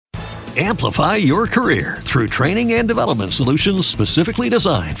Amplify your career through training and development solutions specifically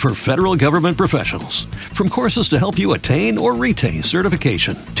designed for federal government professionals. From courses to help you attain or retain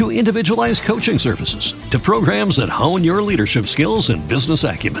certification, to individualized coaching services, to programs that hone your leadership skills and business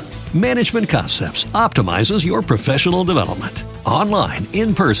acumen, Management Concepts optimizes your professional development. Online,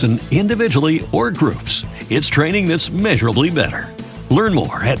 in person, individually, or groups, it's training that's measurably better. Learn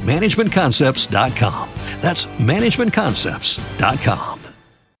more at managementconcepts.com. That's managementconcepts.com.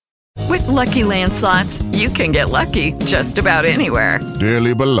 With Lucky Land Slots, you can get lucky just about anywhere.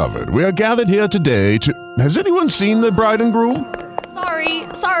 Dearly beloved, we are gathered here today to... Has anyone seen the bride and groom?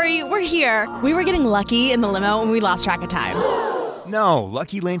 Sorry, we're here. We were getting lucky in the limo and we lost track of time. No,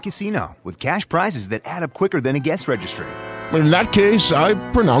 Lucky Land Casino, with cash prizes that add up quicker than a guest registry. In that case, I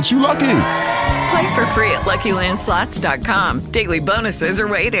pronounce you lucky. Play for free at LuckyLandSlots.com. Daily bonuses are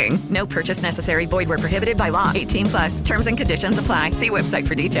waiting. No purchase necessary. Void where prohibited by law. 18+. Terms and conditions apply. See website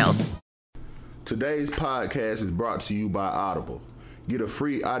for details. Today's podcast is brought to you by Audible. Get a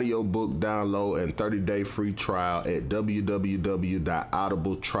free audiobook download and 30-day free trial at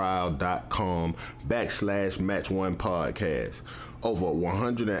www.audibletrial.com/match1podcast. Over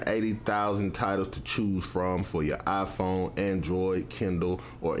 180,000 titles to choose from for your iPhone, Android, Kindle,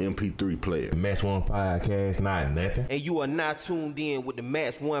 or MP3 player. Match One Podcast, not nothing. And you are not tuned in with the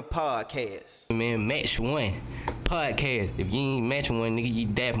Match One Podcast. Man, Match One Podcast. If you ain't matching one, nigga, you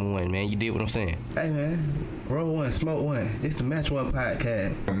dapping one, man. You did what I'm saying. Hey, man. Roll one, smoke one. This the Match One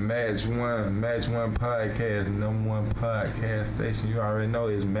Podcast. Match One Podcast, number one podcast station. You already know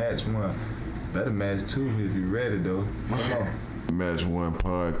it's Match One. Better match two if you ready, though. Come on. Match One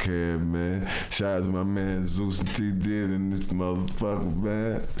Podcast, man. Shout out to my man Zeus and T Did and this motherfucker,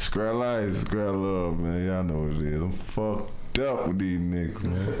 man. Scrap Ice, Scrap Love, man. Y'all know what it is. I'm fucked up with these niggas,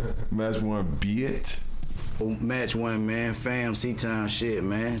 man. Match One, bitch. Match One, man. Fam, C-Town shit,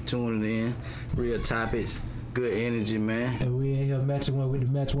 man. Tuning in. Real topics. Good energy, man. And we in here matching one with the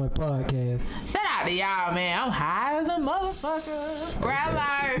Match One Podcast. Shout out to y'all, man. I'm high as a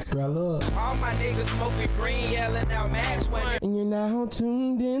motherfucker. Scrap Love. All my niggas smoking green, yelling out Match One. And you're now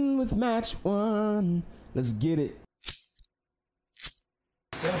tuned in with Match One. Let's get it.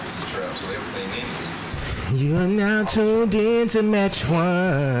 Self is a trap, so everything in it. You're now tuned in to Match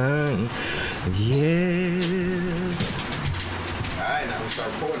One. Yeah. Alright, now we start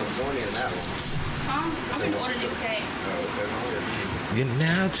recording. I'm going in and out. I'm gonna order the cake. You're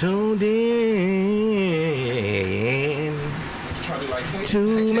now tuned in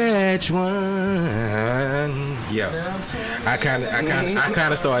to Match One. Yeah, I kind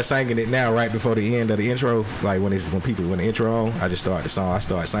of started singing it now right before the end of the intro. Like when the intro on, I just start the song. I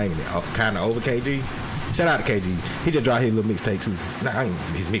start singing it kind of over KG. Shout out to KG. He just dropped his little mixtape too.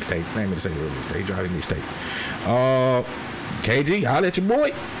 His mixtape. I ain't meant to say little mixtape. He dropped his mixtape. KG, I'll let your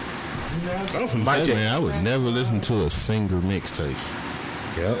boy. I'm from Texas, man. I would never listen to a singer mixtape.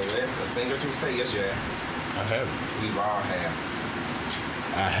 Yep. A singer's mixtape? Yes, you have. I have. We've all have.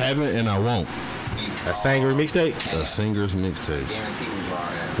 I haven't and I won't. A singer mixtape? A singer's mixtape. Guarantee we've all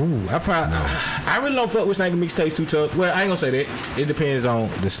have. Ooh, I really don't fuck with singer mixtapes too tough. Well, I ain't gonna say that. It depends on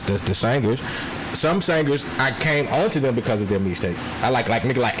the singers. Some singers, I came onto them because of their mixtape. I like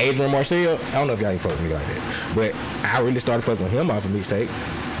nigga like Adrian Marcel. I don't know if y'all ain't fuck with me like that, but I really started fucking with him off a mixtape.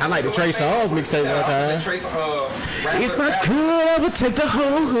 I like the Trey Songz mixtape one time. If I could, I would take the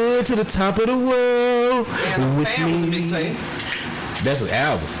whole hood to the top of the world with me. That's an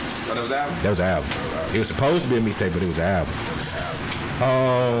album. Oh, that was an album? That was an album. It was supposed to be a mixtape, but it was an album.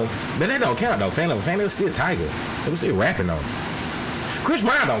 But that don't count though. Fan was still Tiger. It was still rapping though. Chris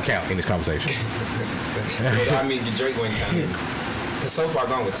Brown don't count in this conversation. I mean, Drake wouldn't count. It's so far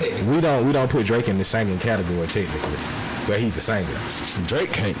gone with technically. We don't put Drake in the singing category technically. But he's a singer.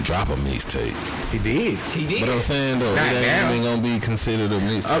 Drake can't drop a mixtape. He did. But I'm saying though, it ain't even gonna be considered a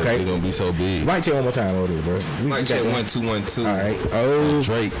mixtape. Okay. It's gonna be so big. Mic check one more time, over there, bro. Mic check 1 2 1 2. All right. A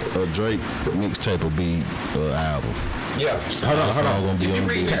Drake mixtape will be an album. Yeah. Hold on.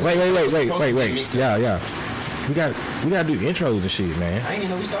 Wait. Yeah. We gotta do intros and shit, man. I ain't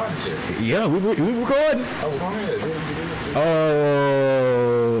even know we started yet. Yeah, we recording. Oh, go ahead.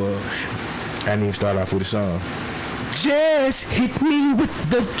 I didn't even start off with a song. Just hit me with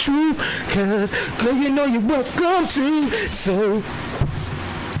the truth, cause girl, you know you're welcome to. So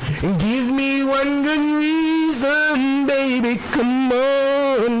give me one good reason, baby, come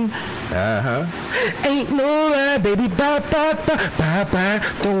on. Ain't no lie, baby, bye.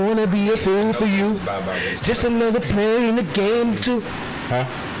 Don't wanna be a fool for you. Just another player in the game too.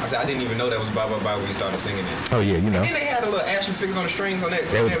 I said I didn't even know that was Bye Bye when you started singing it. Oh yeah, you know. And then they had a little action figures on the strings on that.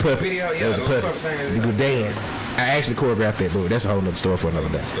 That was the puppets. Video. That was the puppets. They do dance. I actually choreographed that, but that's a whole nother story for another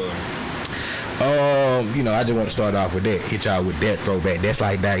day. I just want to start off with that. Hit y'all with that throwback. That's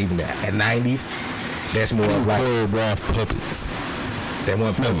like that even the 90s. That's more of like choreographed puppets. They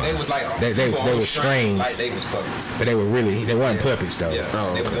weren't puppets. They was like they were strings. Like they was puppets. But they weren't puppets though.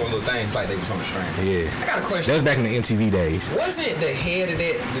 Yeah. They were doing little things like they was on the string. Yeah. I got a question. That was back in the MTV days. Wasn't the head of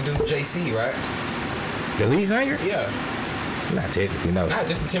that the dude JC, right? The lead singer? Yeah. Not technically, no. Not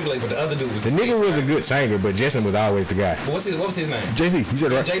Justin Timberlake, but the other dude was the nigga was a good singer, but Justin was always the guy. But what was his name? JC. You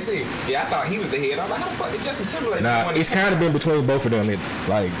said it right. JC. Yeah, I thought he was the head. I'm like, how the fuck did Justin Timberlake? Nah, it's kind of been between both of them.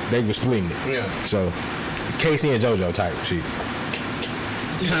 Like they were splitting it. Yeah. So Casey and JoJo type shit.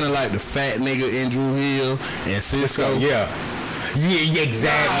 Kind of like the fat nigga in Drew Hill and Cisco. Yeah,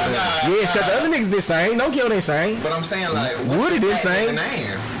 exactly. Yes, because the other niggas did sing. No Kill didn't sing. But I'm saying like, Woody didn't sing.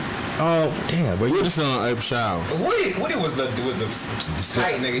 Oh damn! But Woody sung April Shower. Woody was the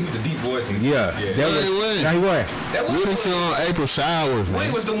tight nigga. He was the deep voice. Yeah. That was. He won. Woody sung April Showers. Man.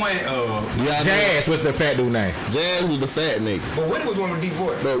 Woody was the one. Jazz was the fat dude name. Jazz was the fat nigga. But Woody was one with deep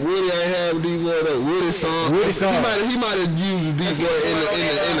voice. But Woody ain't have a deep voice. Though. Woody sung. He might have used a deep voice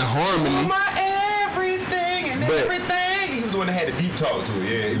in the harmony. My everything and everything. He was the one that had the deep talk to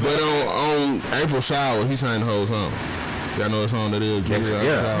it. Yeah. But on April Shower, he sang the whole song. Y'all know what song that is?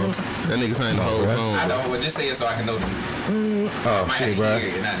 Yeah. That nigga sang the whole song. I don't. But just say it so I can know the. Oh shit, bro.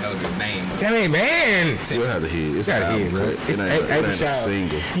 And I know the name. Hey man. We'll have to hear. It's gotta hear, bro. It's April Shower.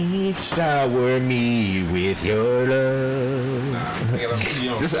 Shower me with your love.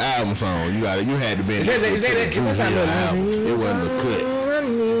 This is an album song. You had to be in this. Is that it? It wasn't a cut.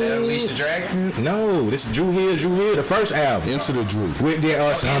 Unleash the Dragon? No, this is Drew Hill, the first album. Into the Drew. With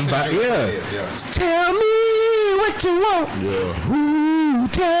the somebody, Tell me what you want. Yeah. Ooh,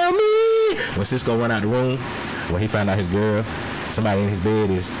 tell me. When Cisco run out the room, when he found out his girl, somebody in his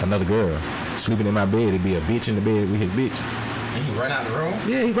bed is another girl. Sleeping in my bed, it'd be a bitch in the bed with his bitch. And he run out the room?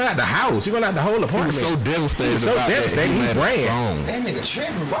 Yeah, he run out the house. He run out the whole apartment. He was so devastated. He ran. That nigga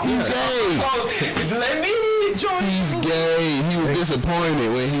tripping, bro. He's gay. Let me join. He's gay. He was disappointed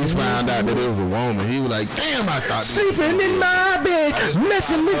when he found out that it was a woman. He was like, damn, I thought sleeping in my bed,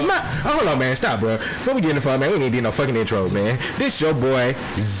 messing with my. Oh, hold on, man. Stop, bro. Before we get in the fun, man, we need to do no fucking intro, man. This your boy,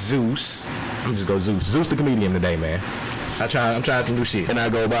 Zeus. I'm just go Zeus. Zeus the comedian today, man. I'm trying some new shit. And I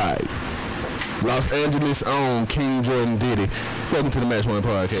go by Los Angeles own King Jordan Diddy. Welcome to the Match One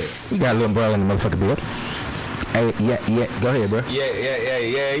Podcast. We got a little brother in the motherfucking build. Hey, yeah. Go ahead, bro.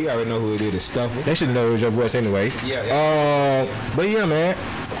 Yeah. You already know who it is. It's Stuffle. They should know it was your voice anyway. Yeah. But yeah, man.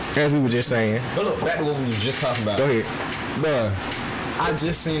 As we were just saying. But look, back to what we were just talking about. Go ahead. Bruh, I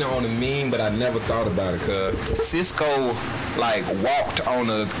just seen it on the meme, but I never thought about it, cuz Cisco, like, walked on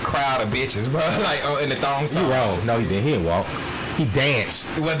a crowd of bitches, bro. Like, in the thong song. You wrong. No, he didn't walk. He danced.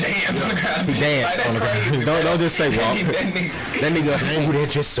 Well, danced on the crowd. He danced like, on the crowd. Don't just say walk. that nigga, ooh,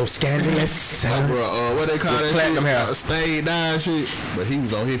 that's just so scandalous. Like, bro, what they call that platinum shit? hair. Stayed down shit. But he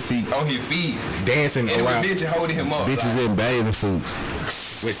was on his feet. Dancing and around. And bitches holding him up. Bitches in bathing suits.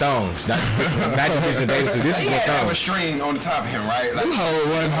 With thongs. Not the bitches in bathing suits. This is with thongs. He had a string on the top of him, right? Like, them hoes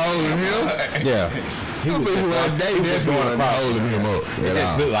wasn't holding him. Yeah. He was just going holding him up. It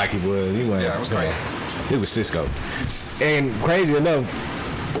just looked like he was. He wasn't. Yeah, it was crazy. It was Cisco. And crazy enough,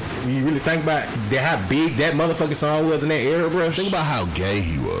 you really think about how big that motherfucking song was in that era, bro? Think about how gay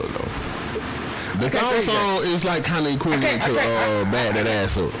he was, though. The thong song is like kind of equivalent to Bad That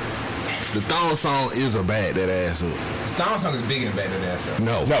Ass Up. The thong song is a Bad That Ass Up. The thong song is bigger than Bad That Ass Up.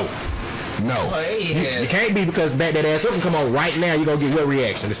 No. Well, you can't be, because Back That Ass Up can come on right now. You're going to get what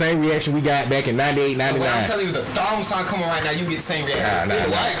reaction? The same reaction we got back in 98, 99. Well, I'm telling you, the thong song come on right now, you get the same reaction.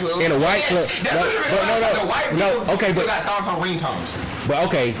 Nah. In a white club. No. Okay, but got thong song ringtones. But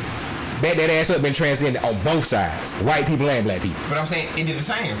okay, Back That Ass Up been transcended on both sides, white people and black people. But I'm saying it did the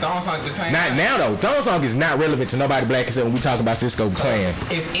same. Thong song did the same. Not now though. Thong song is not relevant to nobody black except when we talk about Cisco playing.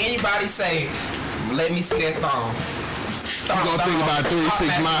 If anybody say, "Let me see that thong," you gonna think about 3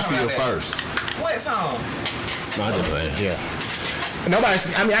 6 Mafia first. What song? No, I just playing. Yeah. Nobody.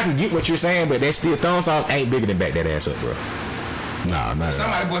 I mean, I can get what you're saying, but that still thong song ain't bigger than Back That Ass Up, bro. Nah, not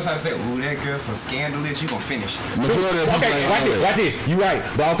somebody bust out and say, "Ooh, that girl so scandalous." You gonna finish? Okay, watch this. You right,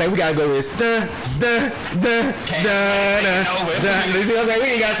 but all thing we gotta go is da. You see what I'm saying? We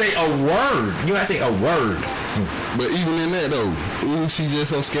ain't gotta say a word. You gotta say a word. But even in that though, ooh, she just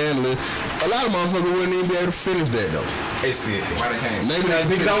so scandalous. A lot of motherfuckers wouldn't even be able to finish that though. It's still why they can't. Maybe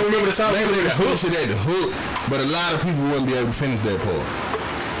they don't remember the song. Maybe they finish it at the hook, but a lot of people wouldn't be able to finish that part.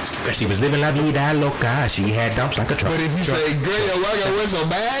 Cause she was living la vida loca. She had dumps like a truck. But if you say, girl, you're working with some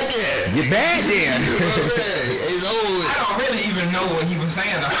bad then. You're bad then. You know what I'm saying? It's over. I don't really even know what he was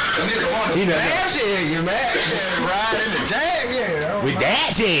saying. The nigga want to smash it. You mad? Ride in the jag. Yeah. With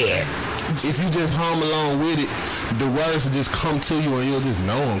that, yeah. If you just hum along with it, the words will just come to you and you'll just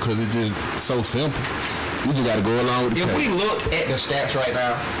know them because it's just so simple. You just gotta go along with the If we look at the stats right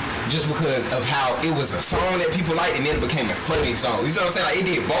now, just because of how it was a song that people liked and then it became a funny song. You see what I'm saying? Like it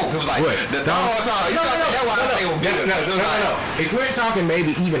did both. It was like the thong song. You see what I'm saying? That's why I say it was bigger. No. If we're talking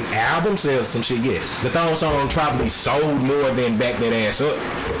maybe even album sales, some shit, yes. The thong song probably sold more than Back That Ass Up.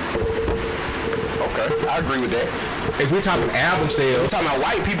 Okay, I agree with that. If we're talking album sales, we're talking about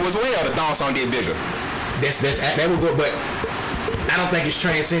white people as well. The thong song did bigger. That would go, but I don't think it's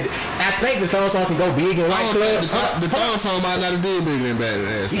transcended. I think the thong song can go big in white clubs. The thong song might not have did bigger than Bad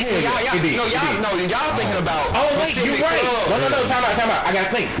Ass. Yeah, y'all thinking about. Oh wait, you're right. No, time out. I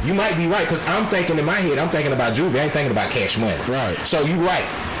gotta think. You might be right because I'm thinking in my head. I'm thinking about Juvie. I ain't thinking about Cash Money. Right. So you right.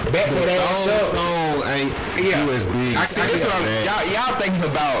 Back That Ass Up. Song ain't USB. Y'all thinking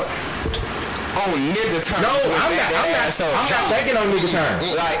about. On nigga terms. No, I'm not thinking on nigga terms.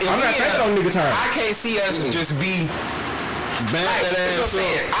 Like, I'm not thinking on nigga terms. I can't see us just be Back That Ass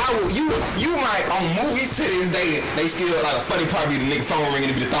Up. You might on movies to this day they still like a funny part be the nigga phone ringing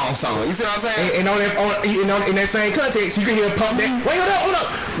to be the thong song. You see what I'm saying? And in that same context, you can hear pump that. Wait, hold up.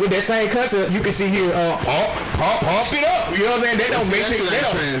 With that same concept, you can see here pump it up. You know what I'm saying? They don't make it.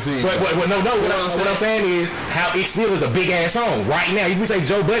 But no. What I'm saying is how it still is a big ass song right now. If we say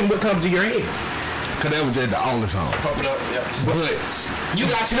Joe Budden, what comes to your head? Cause that was just the only song. Pump it up, yeah. But you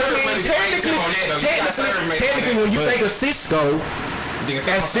got technically, when you think of Cisco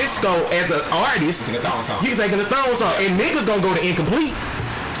as an artist, you think of the thong song, and niggas gonna go to Incomplete.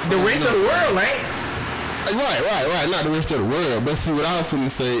 The rest of the world ain't. Right. Not the rest of the world. But see, what I was finna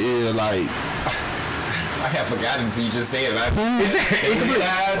say is like. I have forgotten until you just said it. Who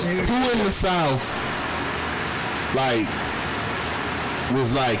in the South, like,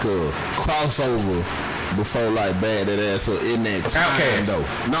 was like a crossover before like Bad That Ass Up in that time Outkast. though?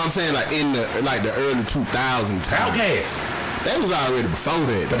 You know what I'm saying? Like in the early 2000 time. Outkast. That was already before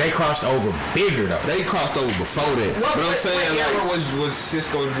that. But they crossed over bigger though. They crossed over before that. What I'm saying era was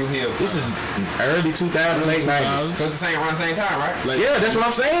Cisco Drew Hill? This is early 2000, late 90s. So it's around the same time, right? Like, Yeah, that's what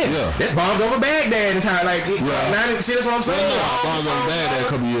I'm saying. Yeah. That's Bombs Over Baghdad in time. Like, see, that's what I'm saying. Bombs Over Baghdad a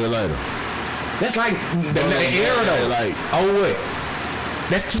couple years later. That's like the era though. Like, what?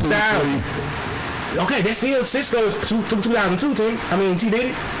 That's 2000. Okay, that's still Cisco's 2002, Tim. I mean, T did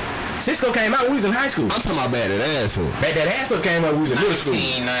it. Cisco came out when we was in high school. I'm talking about Bad That Ass Up. Bad That Ass Up came out when we was in middle school.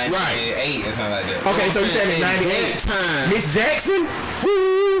 1998 or something like that. Okay, so you said it's 98. Time. Miss Jackson?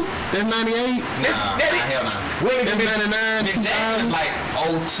 Woo! That's 98? Hell no. When is That's 99, Miss Jackson is like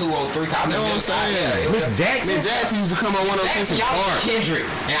 02, 03. You know what I'm saying? Miss Jackson? Miss Jackson used to come on 106 in Park. Kendrick.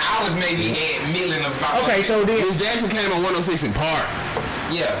 And I was maybe at Midland of Okay, so then Miss Jackson came on 106 in Park.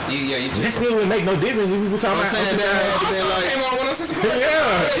 Yeah. That still wouldn't make no difference if we were talking about. I'm saying that had to be like. Came on 106 in Park. Yeah.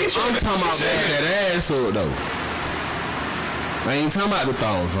 I'm talking about Bad That Ass Up though. I ain't talking about the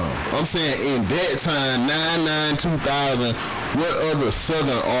thong song. I'm saying in that time, 99, 2000, what other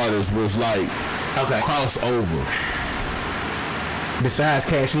Southern artists was like crossover? Besides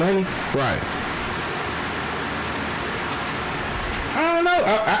Cash Money? Right. I don't know.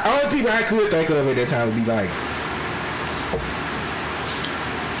 Only people I could think of at that time would be like.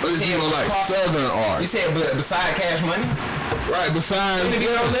 You know, like Southern art. You said beside Cash Money? Right, besides. Is it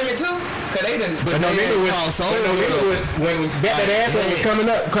No Limit too? Cause they just. But No Limit was when Back That Ass Up was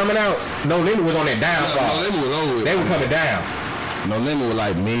coming out. No Limit was on that downfall. No Limit was over. They were coming down. No Limit was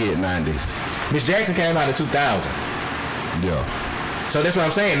like mid-90s. Miss Jackson came out in 2000. Yeah. So that's what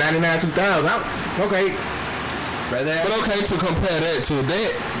I'm saying. 99, 2000. Okay. But okay, to compare that to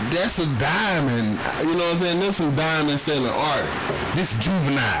that, that's a diamond. You know what I'm saying? That's some diamond selling art. This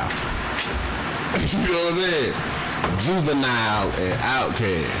Juvenile. You know what I'm saying? Juvenile and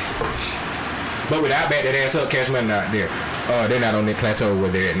Outkast. But without Back That Ass Up, Cash Money not there. They're not on that plateau where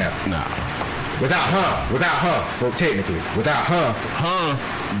they're at now. Nah. Without her, technically. Without her.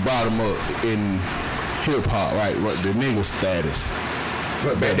 Brought him up in hip hop, right? The nigga status.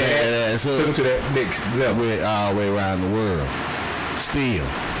 But Back That Ass Up took him to that next level. Went all the way around the world. Still.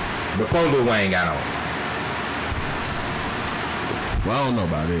 Before Lil Wayne got on. Well, I don't know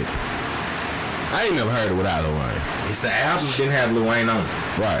about it. I ain't never heard it without Lil Wayne. It's the album didn't have Lil Wayne on it.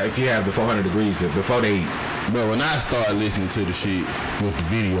 Right. If you have the 400 Degrees before they. But when I started listening to the shit, was the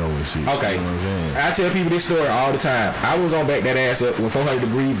video and shit. Okay. You know what I'm saying? I tell people this story all the time. I was on Back That Ass Up when 400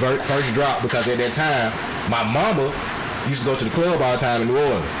 Degrees first dropped because at that time, my mama used to go to the club all the time in New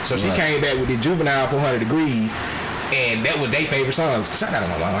Orleans. So she came back with the Juvenile 400 Degrees, and that was their favorite songs. Shout out to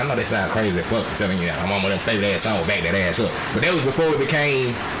my mama. I know they sound crazy as fuck telling you that. My mama them favorite ass song, Back That Ass Up. But that was before it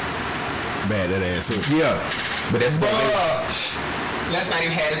became Back That Ass Up. Yeah. But that's let's not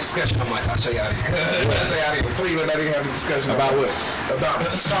even have a discussion on I'll show y'all. Please let not even have a discussion about what? About the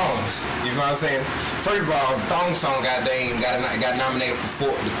songs. You know what I'm saying? First of all, the Thong Song got nominated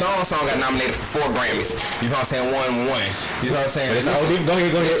for 4. The Thong Song got nominated for 4 Grammys. You know what I'm saying? Won. You know what I'm saying? Go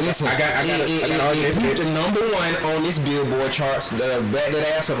ahead. Listen, I got the number 1 on this Billboard charts. The Back That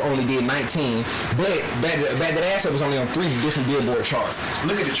Ass Up only did 19, but Back That Ass Up was only on 3 different Billboard charts.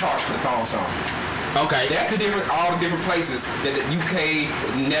 Look at the charts for the Thong Song. Okay, that's all the different places that the UK,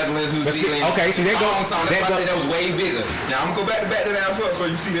 Netherlands, New Zealand. Okay, see that goes. That's why I said that was way bigger. Now I'm gonna go back to that Ass Up, so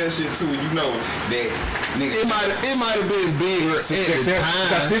you see that shit too, and you know that nigga. It might have been bigger at the time.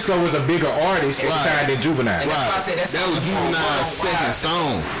 Because Cisco was a bigger artist at the time than Juvenile. And that's why I said that was Juvenile's second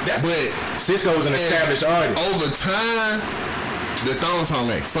song. But Cisco was an established artist. Over time, the Thong Song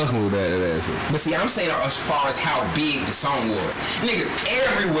ain't fucking with Back That Ass Up. But see, I'm saying as far as how big the song was. Niggas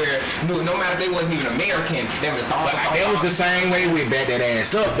everywhere knew, no matter if they wasn't even American, they were the Thong Song. That was the same way with Back That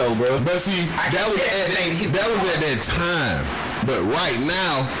Ass Up though, bro. But see, that was at that time. But right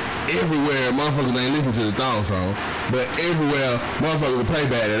now, everywhere motherfuckers ain't listen to the Thong Song. But everywhere motherfuckers will play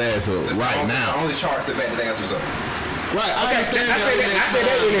Back That Ass Up right now. The only charts that Back That Ass was up. Right, I said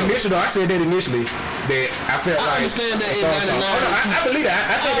that initially. That I felt I like. Understand that in 99. I believe that.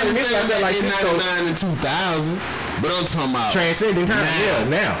 I said that initially. I felt like in Cisco 99 and 2000. But I'm talking about transcending time. Yeah,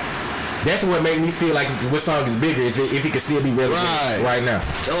 now. That's what made me feel like what song is bigger is if it could still be relevant right now.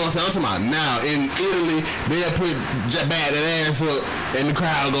 That's what I'm talking about now. In Italy, they'll put Back That Ass Up and the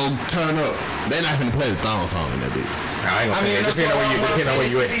crowd gonna turn up. They're not gonna play the Thong Song in that bitch. I ain't gonna say that. Depending on where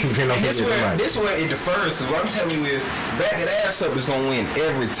you at. This where it differs. What I'm telling you is Back That Ass Up is gonna win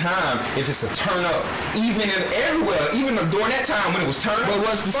every time if it's a turn up. Even during that time when it was turn up. But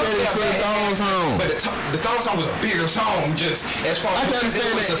what's the setting for the Thong Song? But the Thong Song was a bigger song, just as far as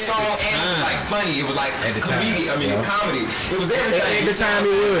it was a song and it was like funny. It was like comedy. Comedy. It was everything. At the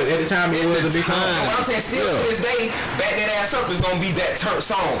time it was a big song. What I'm saying, still to this day, Back That Ass Up is gonna be that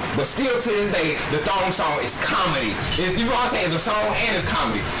song. But still to this day, the Thong Song is comedy. You know what I'm saying? It's a song and it's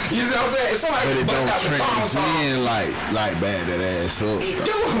comedy. You know what I'm saying? It's somebody but it bust don't out the Thong song. like Back That Ass Up. It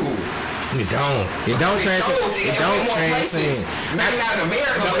do. It don't transcend. Maybe not in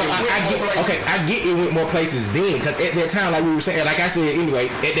America, I get it went more places then, because at that time, like we were saying, like I said anyway,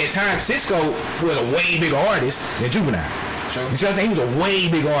 at that time, Cisco was a way bigger artist than Juvenile. True. You see what I'm saying? He was a way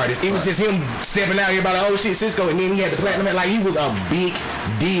bigger artist. It was just him stepping out here about oh shit, Cisco, and then he had the platinum. Like he was a big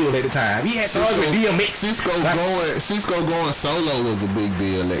deal at the time. He had songs with DMX. Cisco going solo was a big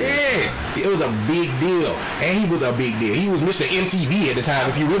deal. Yes, it was a big deal, and he was a big deal. He was Mr. MTV at the time.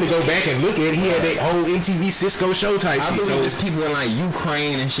 If you really go back and look at it, he had that whole MTV Cisco show type shit. I believe there's people in like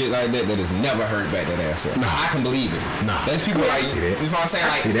Ukraine and shit like that has never heard Back That Ass Up. I can believe it. There's people like you know what I'm saying?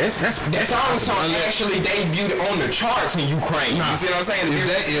 Like that song actually debuted on the charts in Ukraine. You see what I'm saying?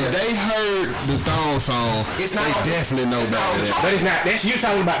 If they heard the Thong Song, they definitely know about it. But it's not. That's you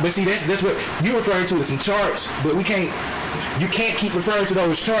talking about. But see, that's what you referring to as some charts. But we can't. You can't keep referring to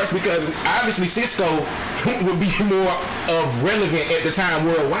those charts because obviously Cisco would be more of relevant at the time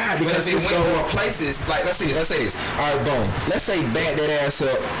worldwide because it went more places. Like let's say this. All right, boom. Let's say Back That Ass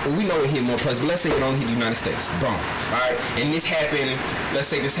Up. We know it hit more places, but let's say it only hit the United States. Boom. All right, and this happened. Let's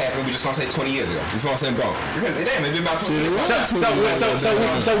say this happened. We're just gonna say 20 years ago. You feel what I'm saying? Boom. Because it been about 20 years ago.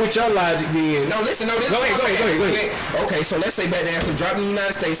 So with your logic, then no, listen, no, go ahead. Okay, so let's say Back That Ass Up dropped in the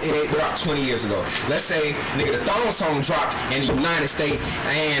United States and it dropped 20 years ago. Let's say nigga the Thong Song dropped in the United States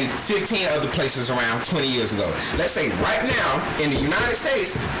and 15 other places around 20 years ago. Let's say right now in the United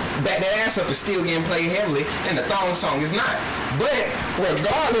States, Back That Ass Up is still getting played heavily and the Thong Song is not. But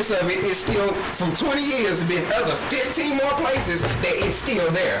regardless of it, it's still from 20 years been other 15 more places that it's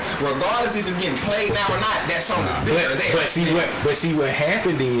still there. Regardless if it's getting played now or not, that song is bigger there. But see what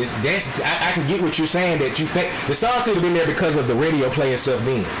happened is I can get what you're saying that you think the song should have been there because of the radio play and stuff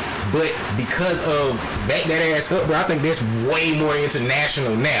then. But because of Back That Ass Up, bro, I think that's way more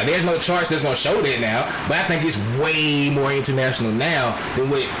international now. There's no charts that's gonna show that now, but I think it's way more international now than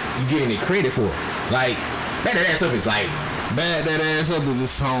what you're giving it credit for. Like Back That Ass Up is like Back That Ass Up is a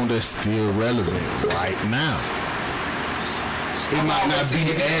song that's still relevant right now. It might not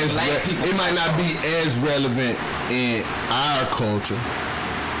be as relevant in our culture,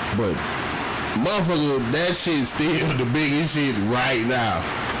 but Motherfucker, that shit still the biggest shit right now.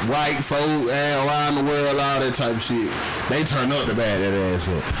 White folk around the world, all that type of shit. They turn up to bad that ass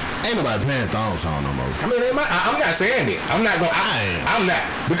up. Ain't nobody playing thong song no more. I mean, I'm not saying it. I'm not gonna. I'm not,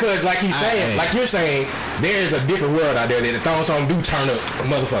 because like he's saying, like you're saying, there's a different world out there that the thong song do turn up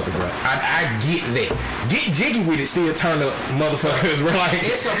motherfuckers, bro. I get that. Get jiggy with it, still turn up motherfuckers, bro. Like,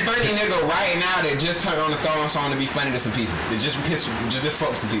 it's a funny nigga right now that just turned on the thong song to be funny to some people. They just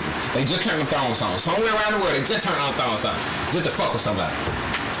fuck some people. They just turned on the thong song. Somewhere around the world, they just turned on the thong song just to fuck with somebody.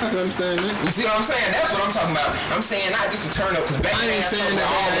 I can understand that. You see what I'm saying? That's what I'm talking about. I'm saying not just to turn up, because I ain't saying that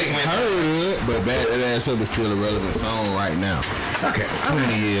I ain't heard it, but Bad That Ass Up is still a relevant song right now. Okay. 20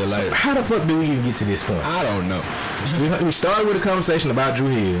 years later. How the fuck do we even get to this point? I don't know. We started with a conversation about Dru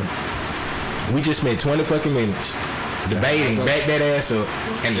Hill. We just spent 20 fucking minutes debating Back That Ass Up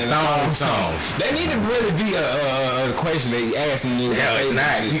and the thong song. They need to really be a question they asking you. Yeah, it's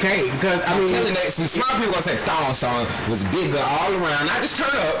not. You can't, because I mean, telling that some smart people gonna say thong song was bigger all around. Not just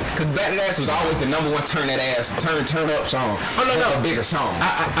turn up, because Back That Ass was always the number one turn that ass, turn up song. Oh no, a bigger song.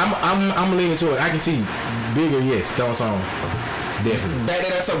 I'm leaning to it. I can see bigger, yes, thong song. Definitely. Back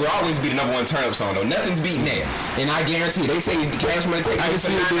That Ass Up will always be the number one turn up song though. Nothing's beating that. And I guarantee they say Cash Money take I can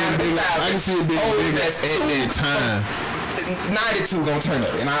see it being bigger. I can see it being bigger at that time. 92 gonna turn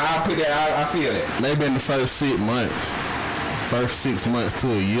up, and I put that. I feel that. Maybe in the first 6 months, to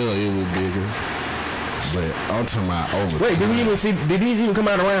a year, it was bigger. But I'm talking about over. Wait, did these even come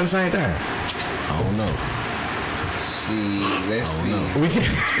out around the same time? I don't know. Let's see. we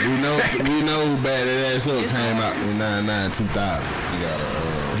know Bad That Ass Up came out in 99,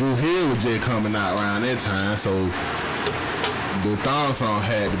 2000. Dru Hill was just coming out around that time, so the thong song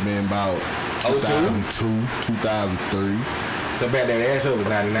had to been about 2002, 2003. So Bad That Ass Up was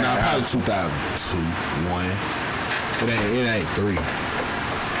 99. No, probably 2002, 1. It ain't 3.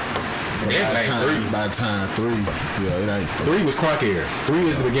 By the time 3, yeah, it ain't 3. 3 was Crunk Era. 3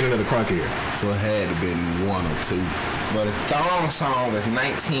 is the beginning of the Crunk Era. So it had to been 1 or 2. But the thong song was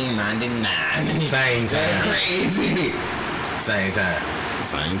 1999. Same time. That's crazy. Same time.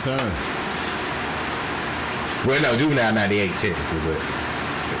 Well, no, Juvenile 98 technically, but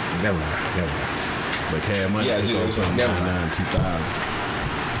never mind. But Cash Money took over from 99, 2000.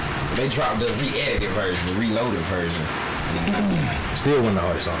 They dropped the re-edited version, the reloaded version. Still one of the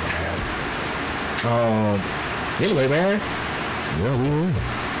hardest songs I have. Anyway, man. Yeah, we win.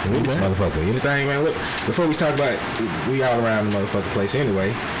 This motherfucker. Anything, man? Look, before we talk about, we all around the motherfucking place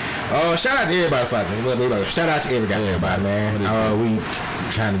anyway. Shout out to everybody, shout out to everybody, man. We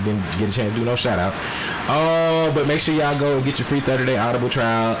kind of didn't get a chance to do no shout outs. But make sure y'all go and get your free 30-day Audible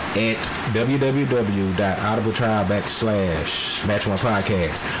trial at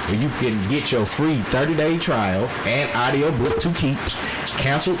www.audibletrial.com/Match1Podcast, where you can get your free 30-day trial and audio book to keep,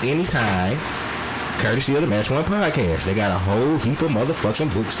 cancel anytime, courtesy of the Match One Podcast. They got a whole heap of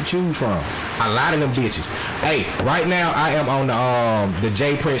motherfucking books to choose from. A lot of them bitches. Hey, right now I am on the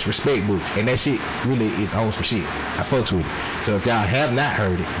J Prince Respect book, and that shit really is on some shit. I fucks with it. So if y'all have not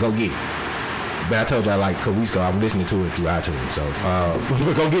heard it, go get it. But I told y'all like a couple weeks ago, I'm listening to it through iTunes. So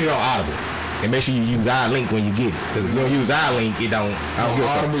go get it on Audible. And make sure you use our link when you get it. Because if you don't use our link, I don't give a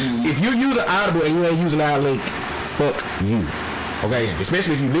fuck. If you use an Audible and you ain't using our link, fuck you. Okay?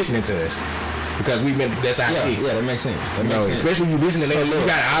 Especially if you listening to us. Because that's our shit. Yeah, that makes sense. Especially when you listen to you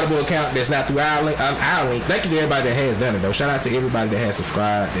got an Audible account that's not through our link. Thank you to everybody that has done it though. Shout out to everybody that has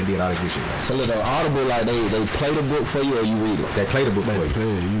subscribed and did all that good shit. So look, Audible, like they play the book for you or you read it? They play the book for you.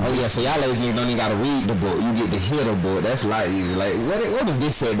 Oh yeah, so y'all lazy niggas don't even gotta read the book. You get to hear the book. That's like you. Like what was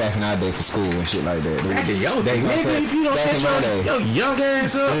this said back in our day for school and shit like that? Back in your day, nigga, if you don't catch your young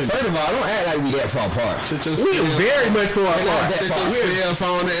ass up. First of all, don't act like we that far apart. We are very much far apart. Set your cell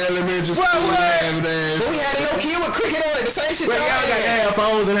phone in elementary school. But we had a little kid with cricket on it. The same shit. Y'all got to have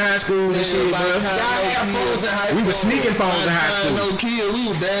phones in high school and shit, bro. Y'all had phones in high school. We were sneaking phones in high school. No kid, we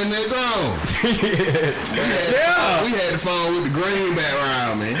were damn near grown. We had the phone with the green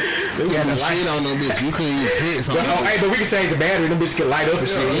background, man. We had the shit on them bitch. You couldn't even text on them. Hey, but we can change the battery. Them bitches could light up and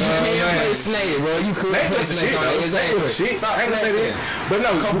shit. You can't play Snake, bro. You could play Snake on it. Exactly. Stop saying that. But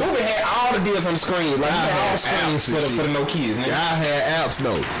no, Kaboobie had all the deals on the screen. Like, he had all screens for the no kids. Y'all had apps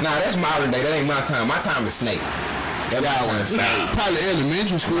though. Nah, that's modern day. That ain't my time. My time is Snake. Y'all went Snake. Probably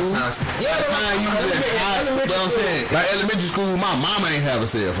elementary school. Yeah, time you was in high school. You know what I'm saying? Like elementary school, my mama ain't have a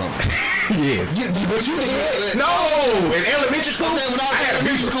cell phone. Yes. But you did. No, in elementary school. When I was in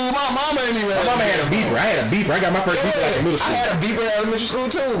elementary school, my mama ain't even. My mama had a beeper. I had a beeper. I got my first beeper like in middle school. I had a beeper in elementary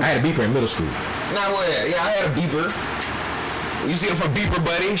school too. I had a beeper in middle school. Nah, well, yeah, I had a beeper. You see them from Beeper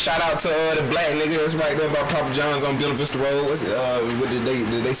Buddy. Shout out to the black nigga that's right there by Papa John's on Bella Vista Road. What's it? What did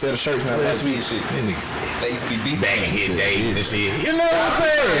they sell the shirts now? They used to be beef back in his days and shit. You know what I'm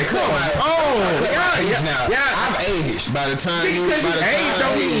saying? Come on. I'm aged. By the time you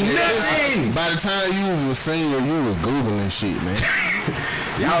don't mean nothing. By the time you was a senior, you was Googling shit, man.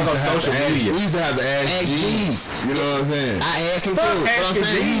 Y'all was on social media. We used to have to ask G's. You know what I'm saying? I asked him too.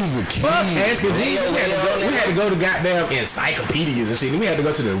 He was a kid. Fuck asking G's. We had to go to goddamn encyclopedias and shit. We had to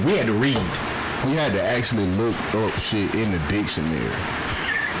go to we had to read. We had to actually look up shit in the dictionary.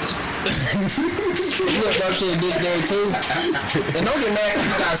 You looked up shit in the dictionary too. And don't get mad because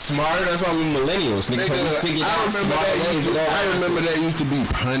you got smarter. That's why we millennials. I remember that used to be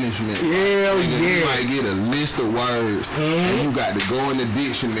punishment. Hell yeah. You might get a list of words and you got to go in the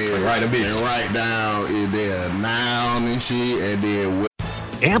dictionary and write down if they're a noun and shit, and then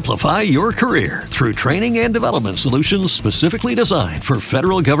Amplify your career through training and development solutions specifically designed for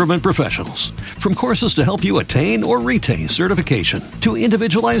federal government professionals. From courses to help you attain or retain certification, to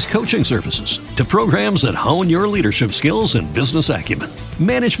individualized coaching services, to programs that hone your leadership skills and business acumen,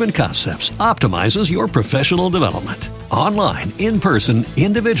 Management Concepts optimizes your professional development. Online, in person,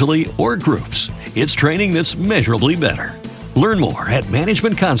 individually, or groups, it's training that's measurably better. Learn more at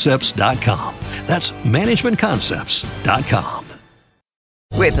managementconcepts.com. That's managementconcepts.com.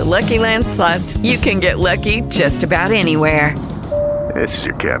 With the Lucky Land Slots, you can get lucky just about anywhere. This is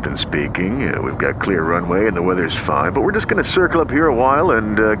your captain speaking. We've got clear runway and the weather's fine, but we're just going to circle up here a while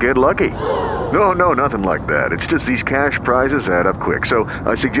and get lucky. No, nothing like that. It's just these cash prizes add up quick. So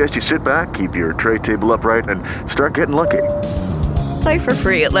I suggest you sit back, keep your tray table upright, and start getting lucky. Play for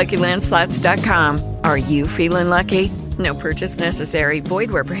free at LuckyLandSlots.com. Are you feeling lucky? No purchase necessary.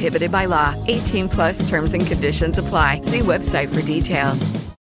 Void where prohibited by law. 18+ terms and conditions apply. See website for details.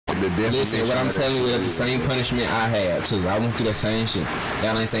 Listen, what I'm telling you is the same punishment I had too. I went through that same shit.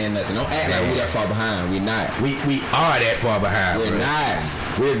 Y'all ain't saying nothing. Don't act like we that far behind. We're not. We are that far behind. We're not.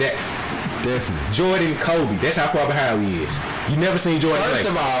 We're that. Definitely. Jordan, Kobe. That's how far behind we is. You never seen Jordan play.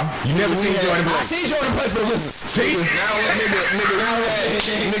 First of all, you never seen Jordan play. I seen Jordan play for the Wizards. See?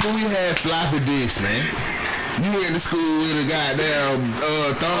 Nigga, we had floppy disks, man. You went to school with a goddamn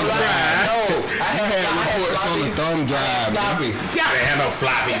thumb drive. No, I had reports on the thumb drive. Floppy. Y'all didn't have no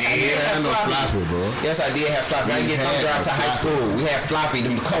floppy. You had no floppy, bro. Yes, I did have floppy. I didn't get thumb drive to high school. We had floppy.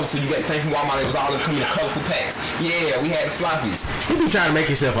 Them colorful. You got things from Walmart. It was all coming in colorful packs. Yeah, we had the floppies. You be trying to make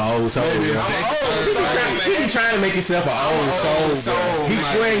yourself an old soul. He be trying to make himself an old soul. He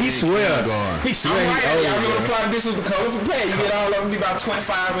swear. He swear. Y'all remember the floppy disc with the colorful pack? You get all of them. Be about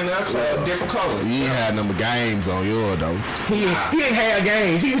 25 in there, different colors. You ain't had them games on yours though. He ain't had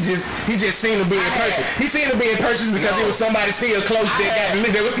games. He just seen them being purchased. He seen them being purchased because it was somebody still close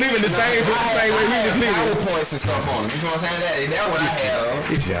that was living the same way he was living. PowerPoints and stuff on them. You know what I'm saying? That's what I had.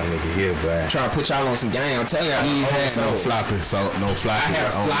 This young nigga here, boy. Trying to put y'all on some game. I'm telling y'all. You had no floppy. I had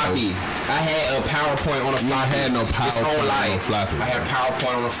a floppy. I had a PowerPoint on a floppy. You had no PowerPoint on a floppy. I had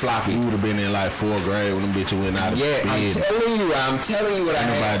PowerPoint on a floppy. You would have been in like 4th grade when them bitches went out of bed. I'm telling you what I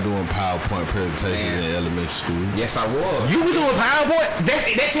had. Nobody doing PowerPoint presentations in elementary school. Yes, I was. You were doing PowerPoint?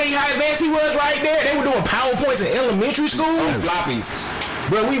 That tell you how advanced he was right there? They were doing PowerPoints in elementary school? On floppies.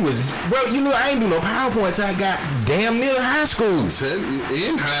 Bro, you know, I ain't do no PowerPoint till I got damn near high school.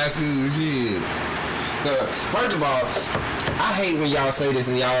 In high school, shit. First of all, I hate when y'all say this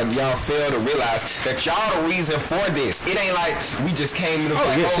and y'all fail to realize that y'all the reason for this. It ain't like we just came to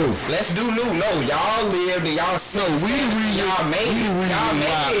let's do new. No, y'all lived and y'all we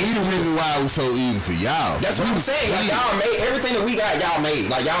the reason why it was so easy for y'all. That's what I'm saying. Like, y'all made everything that we got. Y'all made.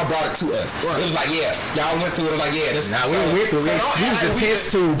 Like y'all brought it to us. Right. It was like y'all went through it. Like this. Nah, we went through it. We was the test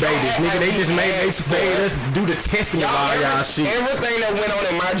tube babies, nigga. They just made us do the testing of all y'all shit. Everything that went on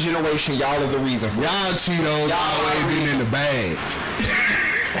in my generation, y'all are the reason for. Y'all Cheetos always been in the bag.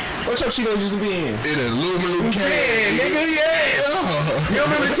 What your Cheetos used to be in? In an aluminum can. Nigga, yeah. You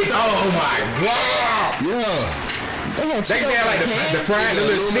remember the Cheetos? Oh my god. Yeah. They had like the fried, the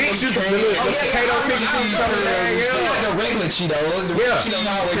little sticks, the little potato sticks. The regular Cheetos. The Cheetos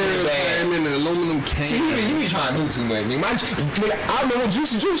always came in the aluminum can. See, you be trying to do too much. I remember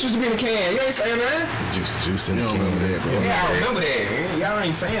Juicy Juice used to be in the can. You ain't saying that? Juice in the can. You don't remember that, bro? Yeah, I remember that. Y'all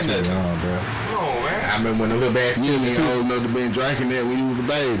ain't saying nothing. No, bro. Come on, man. I remember when the little bass you ain't old enough to been drinking that when you was a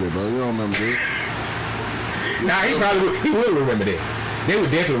baby, bro. You don't remember that? Nah, he would remember that. they would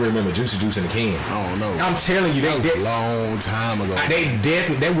definitely remember Juicy Juice in the can. I don't know. I'm telling you, that was a long time ago. They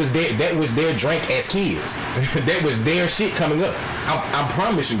definitely that was their drink as kids. That was their shit coming up. I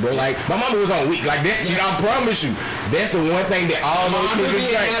promise you, bro. Like my mama was on week like that. Yeah. I promise you, that's the one thing that all those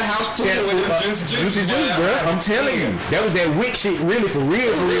kids drink. Juicy Juice, bro. I'm telling you, that was that wick shit, really for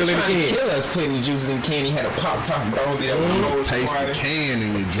real in the can. Kill us putting the juices in the can. He had a pop top doggy that was taste the can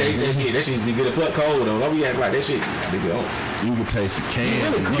in your drink. That shit be good as fuck cold though. Don't be acting like that shit. You can taste the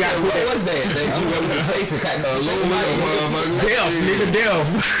can. You got what was that? That you really taste it? Delf, nigga, Delf.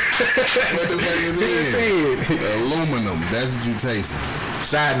 What the fuck is it? Aluminum. That's what you tasting.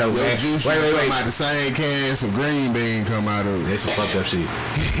 Side note, man. Juice wait. Come out the same can, some green bean come out of it. That's some fucked up shit.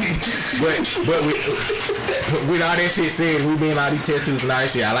 but with all that shit said, we being all these test tubes and all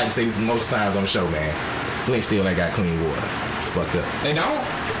that shit, I like to say this most times on the show, man. Flint still ain't got clean water. It's fucked up. They don't?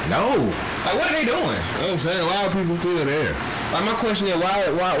 No. Like, what are they doing? I'm saying, why are people still there? Like, my question is, why,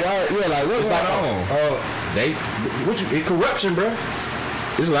 like, what's going on? It's corruption, bro.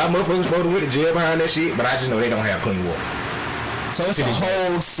 There's a lot of motherfuckers supposed to went to jail behind that shit, but I just know they don't have clean water. So it's a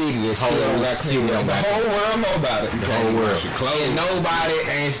whole city that still don't got clean water. The whole world know about it. The whole world. And nobody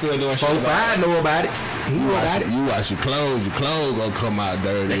ain't still doing shit about it. know about it. You wash your clothes gonna come out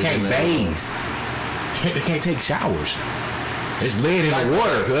dirty. They can't bathe. They can't take showers. There's lead in the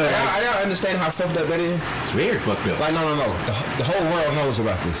water. I don't understand how fucked up that is. It's very fucked up. Like, no. The whole world knows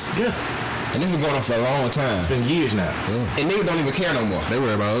about this. Yeah. And this been going on for a long time. It's been years now. Yeah. And niggas don't even care no more. They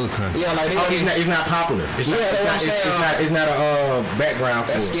worry about other countries. Yeah, like it's not popular. It's not a background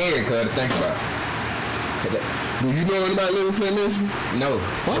for it. That's scary, cuz, to think about. Do you know anything about Little Flint, Michigan? No.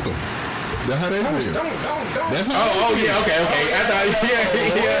 Fuck them. That's how they feel. Don't. That's how okay. I thought,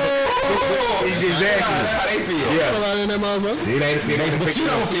 exactly. How they feel. Yeah. In that motherfucker. But you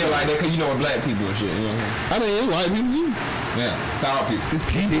don't feel like that because you know black people and shit. You know what I mean, it's white people too. Yeah, it's all people. It's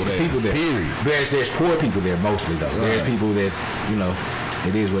people there. Period. There's poor people there mostly though. Right. There's people that's,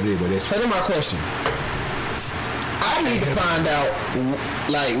 it is what it is. But that's. So then my question. I need to find out,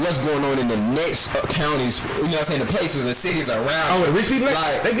 like, what's going on in the next counties, you know what I'm saying, the places and cities around. Oh, the rich people,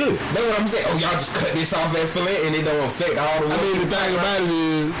 like, they good. That's what I'm saying. Oh, y'all just cut this off at Flint and it don't affect all the water. I mean, the thing about it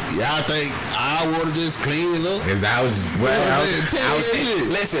is, y'all think our water just clean it up? Because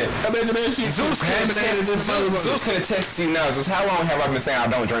listen, I bet you that shit Zeus can attest to you now. Zeus, how long have I been saying I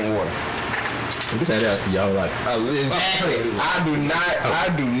don't drink water? You said that y'all like exactly. I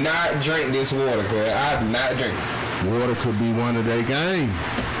do not drink this water, cuz I do not drink it. Water could be one of their games.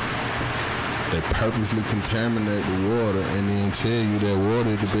 They purposely contaminate the water and then tell you that water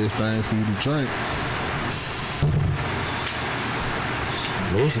is the best thing for you to drink.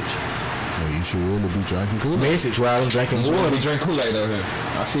 Message. Well, you should really be drinking Kool-Aid. Message while I'm drinking water. We drink Kool-Aid over here.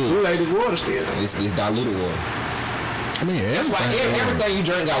 I feel Kool-Aid is water still. It's diluted water. I mean, that's why everything you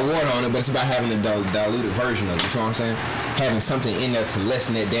drink got water on it, but it's about having a diluted version of it. You know what I'm saying? Having something in there to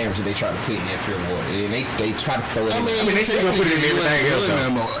lessen that damage that they try to put in that pure water. And they try to throw it in. I mean, they say gonna put it in everything else.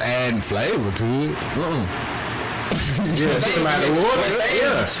 Though. Adding flavor to it.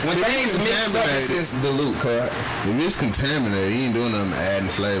 When things mix substances dilute, cuz. If it's contaminated, you ain't doing nothing adding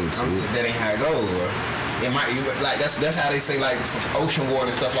flavor to it. That ain't how it goes. It might like that's how they say like ocean water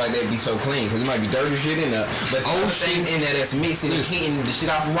and stuff like that be so clean because it might be dirty shit in there, but there's things in there that's mixing and hitting the shit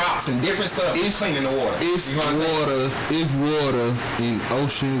off rocks and different stuff. It's cleaning the water. It's water. It's water in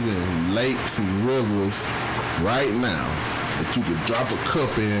oceans and lakes and rivers right now that you could drop a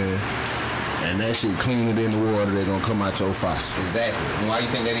cup in. And that shit cleaner than the water that's gonna come out your faucet. Exactly. And why you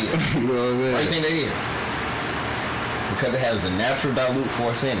think that is? You know what I'm saying? Why you think that is? Because it has a natural dilute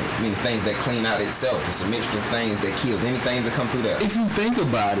force in it. I mean, things that clean out itself. It's a mixture of things that kills any things that come through there. If you think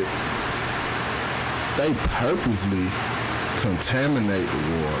about it, they purposely contaminate the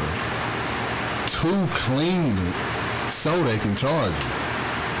water to clean it so they can charge you.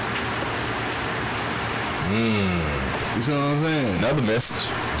 You see what I'm saying? Another message.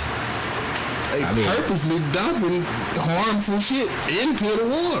 They purposely dumping harmful shit into the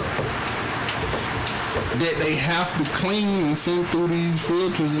water that they have to clean and send through these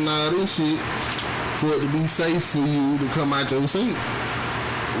filters and all this shit for it to be safe for you to come out your sink,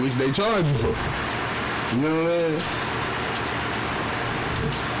 which they charge you for. You know what I mean?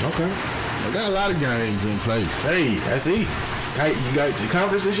 Okay. I got a lot of games in place. Hey, I see. Hey, you got your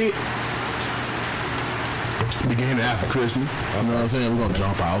conference and shit? Beginning after Christmas. You know what I'm saying? We're gonna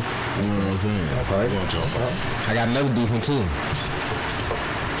jump out. You know what I'm saying? Okay. We're gonna jump out. I got another deep one too.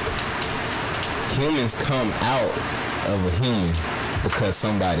 Humans come out of a human because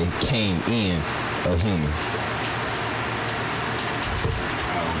somebody came in a human.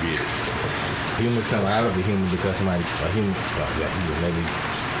 I don't get it. humans come out of a human because somebody a human maybe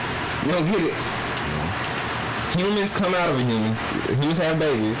you don't get it. Humans come out of a human. Humans have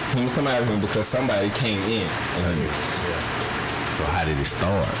babies. Humans come out of a human because somebody came in. So how did it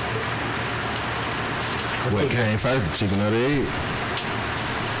start? What came first, the chicken or the egg?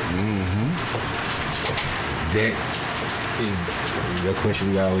 That is the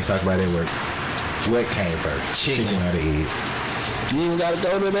question we always talk about at work. What came first, chicken or the egg? You even gotta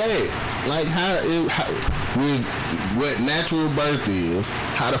go to that. Like with what natural birth is,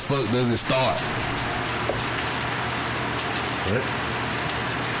 how the fuck does it start? What?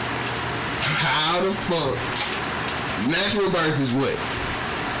 How the fuck? Natural birth is what?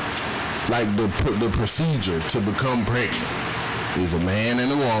 Like the procedure to become pregnant is a man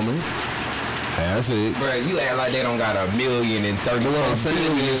and a woman. That's it. Bro, you act like they don't got 1,034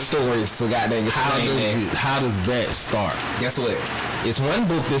 billion stories to goddamn explain that. How does that start? Guess what? It's one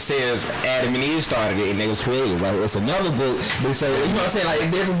book that says Adam and Eve started it and they was created, right? It's another book that says, you know what I'm saying? Like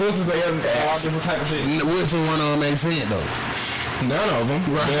in different books that say all different type of shit. Which one of them makes sense though? None of them.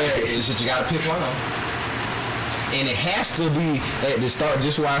 Right. It's just you gotta pick one of them. And it has to be at the start,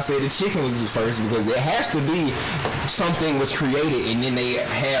 just why I said the chicken was the first, because it has to be something was created and then they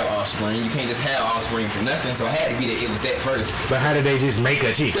have offspring. You can't just have offspring for nothing, so it had to be that it was that first. But how did they just make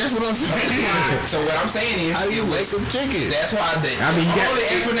a chicken? That's what I'm saying. So what I'm saying is, how do you make a chicken? That's why the only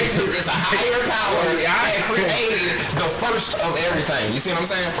explanation is it's a higher power that created the first of everything. You see what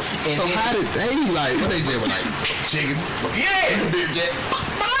I'm saying? And so how did they what they did with chicken? Yeah, big jet.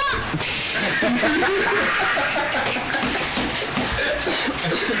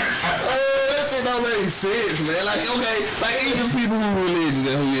 That shit don't make sense, man. Like, okay, like even people who religious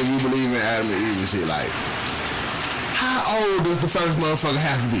and who believe in Adam and Eve and shit, like, how old does the first motherfucker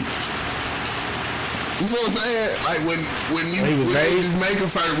have to be? You see what I'm saying? Like when you just make the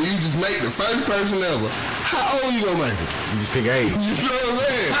first person ever, how old you gonna make it? You just pick age. You know what I'm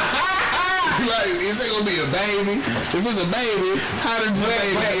saying? Like, is there gonna be a baby? If it's a baby, how did the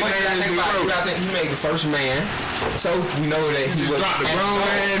baby get there? I think he made the first man, so we know that he was dropped the grown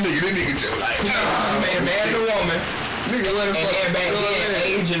man nigga. This nigga just like he made a man and a woman. Nigga, what the fuck? And back then,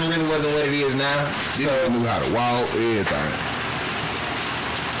 aging really wasn't what it is now. So he knew how to walk, everything.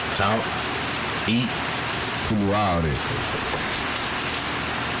 Talk, eat. He knew all that.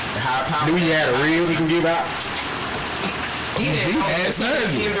 Do we have a reel we can give out? He had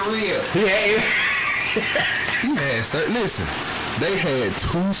surgery. He had surgery. Listen, they had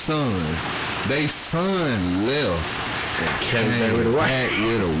 2 sons. They son left and came back with a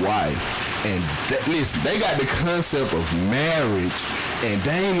wife. And listen, they got the concept of marriage, and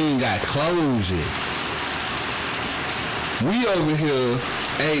they ain't even got clothes yet. We over here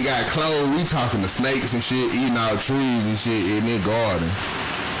ain't got clothes. We talking to snakes and shit, eating all trees and shit in their garden.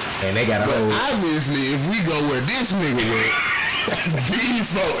 And they got obviously, if we go where this nigga went, these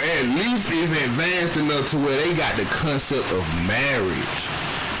folk at least is advanced enough to where they got the concept of marriage.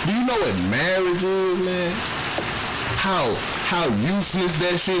 Do you know what marriage is, man? How useless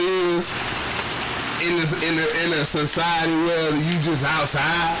that shit is in a society where you just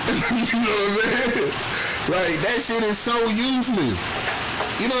outside. You know what I'm saying? Like that shit is so useless.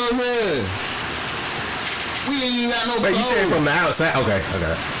 You know what I'm saying? We ain't even got no clothes. But you said from the outside? Okay.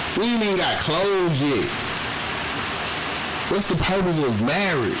 We ain't even got clothes yet. What's the purpose of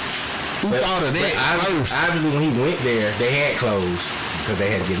marriage? Who thought of that first? Obviously, when he went there, they had clothes because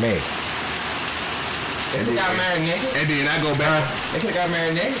they had to get married. They could got married naked. And then I go back. They could got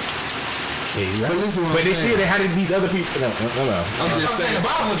married naked. Yeah, but they still, how did these other people? No. I'm just saying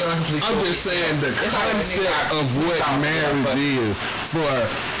the concept of what marriage is for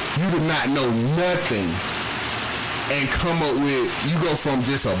you to not know nothing and come up with, you go from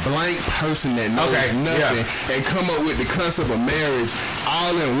just a blank person that knows nothing and come up with the concept of marriage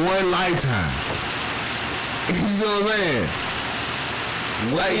all in one lifetime. You know what I'm saying?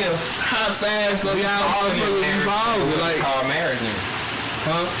 Like, how fast are y'all motherfuckers evolving? Like, call marriage now.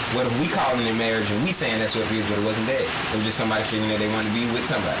 Huh? What if we calling it marriage and we saying that's what it is, but it wasn't that? It was just somebody feeling that they want to be with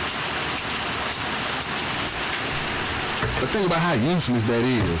somebody. But think about how useless that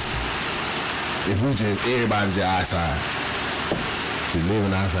is. If we just, everybody just outside. Just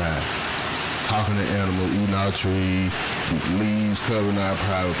living outside. Talking to animals, eating our trees, leaves covering our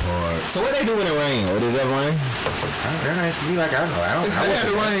private parts. So what they do when it rain? Or did it ever rain? That has to be like, I don't know. If they had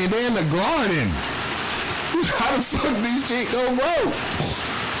to rain, they in the garden. How the fuck these shit gon' grow?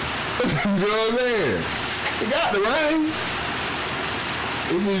 You know what I'm saying? It got to rain.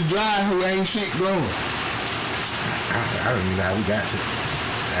 If it's dry, who ain't shit growing? I don't even know how we got to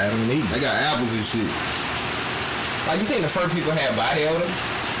Adam and Eve. They got apples and shit. Like, you think the first people had body odor?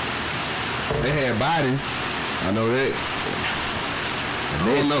 They had bodies. I know that. I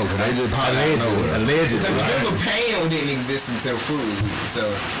don't know, because they just popped out nowhere. Allegedly. Because remember, pain didn't exist until fruit was eaten. So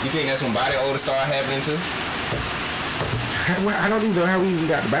you think that's when body odor started happening too? I don't even know how we even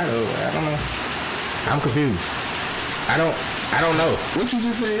got the body odor. I don't know. I'm confused. I don't know. What you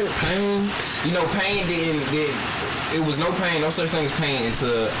just said? Pain? You know, pain didn't. It was no pain, no such thing as pain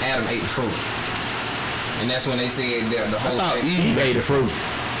until Adam ate the fruit. And that's when they said the whole thing. Eve ate the fruit.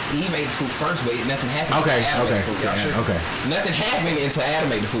 Eve ate the fruit first, but nothing happened until Adam ate the fruit. Y'all sure? Nothing happened until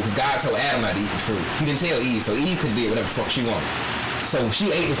Adam ate the fruit, because God told Adam not to eat the fruit. He didn't tell Eve, so Eve could do whatever the fuck she wanted. So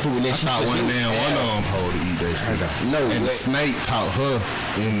she ate the fruit, and then she thought one of them supposed to eat that shit. No, and the snake taught her.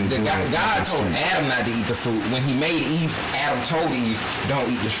 God told Adam not to eat the fruit. When he made Eve, Adam told Eve, "Don't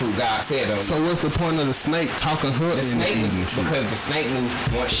eat the fruit." God said, "Don't." So what's the point of the snake talking her into eating shit? Because the snake knew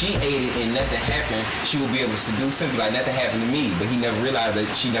once she ate it and nothing happened, she would be able to seduce him. Like nothing happened to me, but he never realized that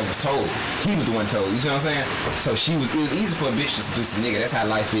she never was told. He was the one told. You see what I'm saying? So it was easy for a bitch to seduce a nigga. That's how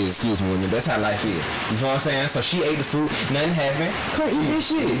life is. Excuse me, women. That's how life is. You know what I'm saying? So she ate the fruit, nothing happened. Come eat this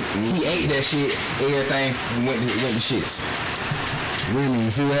shit. He ate that shit. Everything went to shits. Really,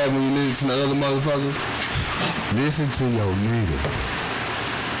 you see what happened when you listen to the other motherfuckers? Listen to your nigga.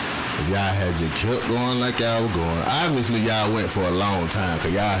 If y'all had just kept going like y'all were going, obviously y'all went for a long time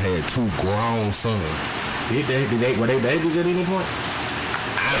because y'all had 2 grown sons. Were they babies at any point?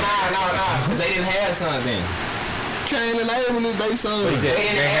 No, because they didn't have sons then. Cain and Abel is their sons. They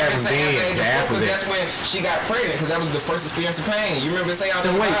didn't have them because that's when she got pregnant, because that was the first experience of pain. You remember saying?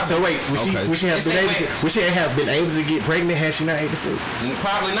 So wait, would she have been able to get pregnant had she not ate the fruit?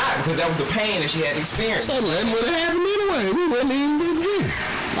 Probably not, because that was the pain that she had experienced. So that would have happened anyway. We wouldn't even exist.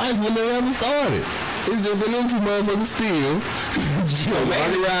 Life wouldn't have ever started. It's just been them 2 motherfuckers still. So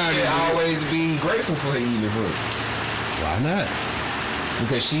maybe she always be grateful for her eating the fruit. Why not?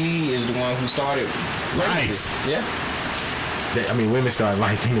 Because she is the one who started life. Yeah. I mean, women start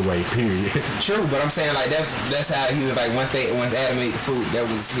life anyway. Period. True, but I'm saying like that's how he was like once Adam ate the fruit, that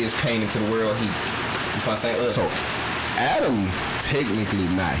was his pain into the world. You know what I'm saying? So Adam technically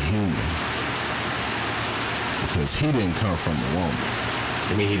not human because he didn't come from a woman.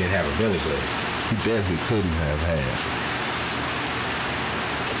 I mean, he didn't have a belly button. He definitely couldn't have had.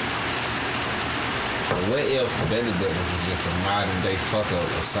 What if belly buttons is just a modern day fuck up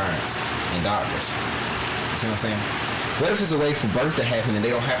of science and doctors? You see what I'm saying? What if it's a way for birth to happen and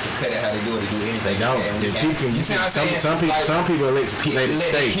they don't have to cut it how they do it to do anything? They don't. You see what I'm saying? Some people let it stay. Let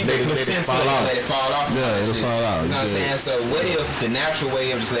it fall off. Let it fall off. Yeah, it'll fall off. You know what I'm saying? So what if the natural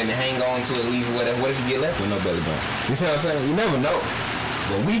way of just letting it hang on to it, leave or whatever? What if you get left with no belly button? You see what I'm saying? You never know.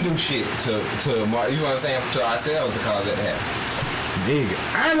 But we do shit to you know what I'm saying, to ourselves to cause that to happen. Nigga,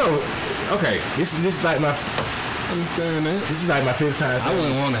 I know. Okay, this is like my. Understand that? This is like my 5th time. I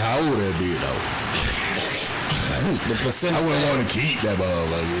wouldn't want to how old that be though. The percentage. I wouldn't want to keep that ball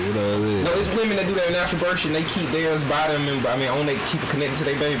like you know what I mean? No, it's women that do that natural birth shit. They keep theirs by them, and they keep it connected to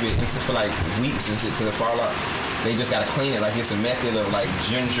their baby for like weeks and shit till they fall out. They just gotta clean it like it's a method of like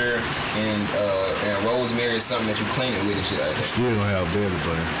ginger and rosemary is something that you clean it with and shit like that. Still gonna have a belly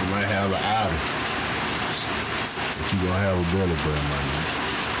button. You might have an outie, but you gonna have a belly button, my man.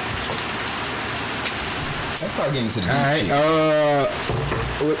 Let's start getting to the deep shit.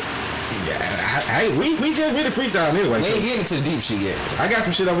 We just really freestyle anyway. We ain't getting to the deep shit yet. I got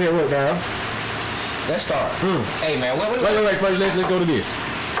some shit over here wrote down. Let's start. Hey man, wait. First, let's go to this.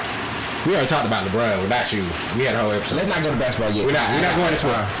 We already talked about LeBron without you. We had a whole episode. Let's not go to basketball yet. We're not going into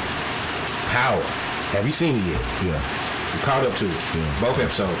it. Howard, have you seen it yet? Yeah. You caught up to it? Yeah. Both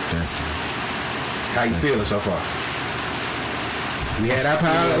episodes. Definitely. How you feeling so far? We had our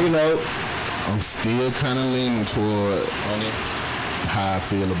power, you know. I'm still kind of leaning toward how I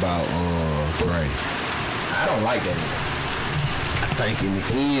feel about Dre. I don't like that nigga. I think in the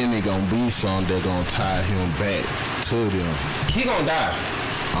end it gonna be something that gonna tie him back to them. He gonna die.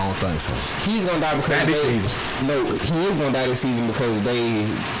 I don't think so. He's gonna die because this season. No, he is gonna die this season because they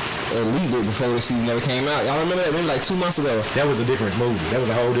leaked it before the season never came out. Y'all remember that? Maybe like 2 months ago. That was a different movie. That was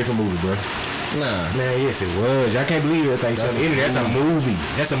a whole different movie, bro. Nah. Man, yes it was. Y'all can't believe everything. That's a movie.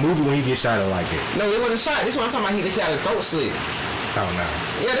 That's a movie when he gets shot like that. No, it wasn't shot. This one I'm talking about. He got his throat slit. Oh no.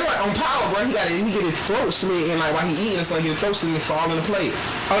 Yeah, they were on Power, bro. He get his throat slit and like while he eating, so he get his throat slit and fall in the plate.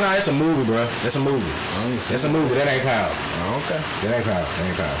 Oh no, that's a movie, bro. That's a movie. That's a movie. That ain't Power. Oh, okay. That ain't Power. That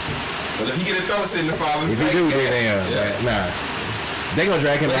ain't Power. But if he get his throat slit and fall in the plate, if he do, then nah. They gonna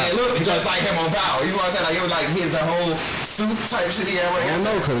drag him out. It looked just like him on Power. You know what I'm saying? Like it was like his the whole suit type shit he had. I don't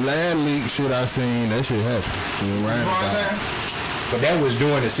know, cause last leak shit I seen, that shit happened. You know what I'm saying? But that was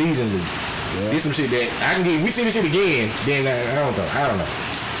during the season league. Yeah. Did some shit that I can get. We see this shit again, then I don't know.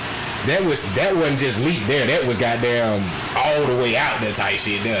 That wasn't just leaked there. That was goddamn all the way out there type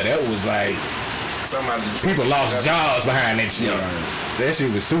shit there. That was like somebody people lost jobs behind that shit. That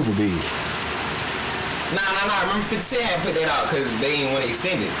shit was super big. Nah. Remember 50 Cent had put that out because they didn't want to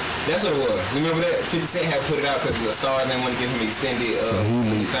extend it. That's what it was. Remember that? 50 Cent had put it out because the Stars didn't want to give him extended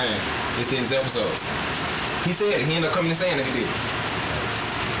thing. Extended episodes. He said it. He ended up coming and saying that he did.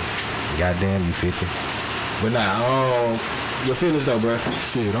 Goddamn you 50. But nah, your feelings though, bro.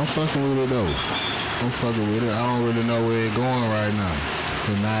 Shit, I'm fucking with it though. I'm fucking with it. I don't really know where it's going right now.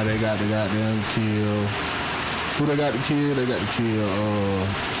 But now they got the goddamn kill. Who they got to kill? They got to kill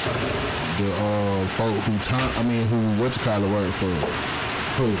the folk who what you call it work for?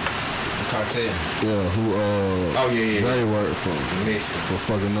 Who? The cartel. Yeah, who Dre worked for. For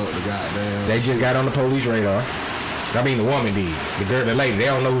fucking up the goddamn. They just got on the police radar. I mean the woman did. The girl, the lady, they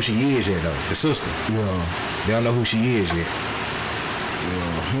don't know who she is yet though. The sister. Yeah. They don't know who she is yet.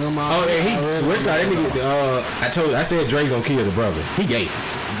 Yeah. I said Dre gonna kill the brother. He gay.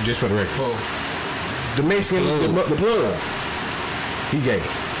 Just for the record. Oh. The Mexican, the blood. He gay.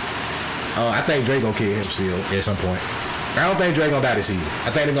 I think Dre gonna kill him still at some point. I don't think Dre gonna die this season.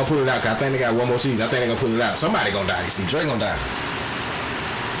 I think they gonna put it out. Cause I think they got one more season. I think they gonna put it out. Somebody gonna die this season. Dre gonna die.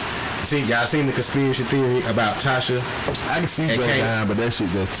 See, y'all seen the conspiracy theory about Tasha? I can see Dre dying, but that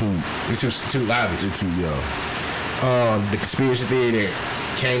shit just too obvious. It's too The conspiracy theory that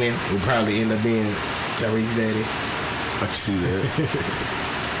Kanan will probably end up being Tariq's daddy. I can see that.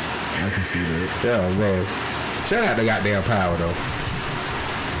 I can see that. Yeah, man. Shout out to goddamn Power though.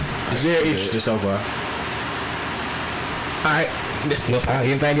 It's very interesting so far. Alright, let's look out.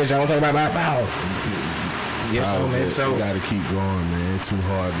 Anything else y'all want to talk about Power? Yes, no, man. So you gotta keep going, man. It's too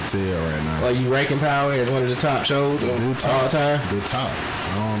hard to tell right now. Are you ranking Power as one of the top shows all time? The top.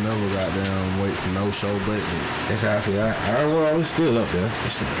 I don't never goddamn wait for no show but that. That's how I feel. It's still up there.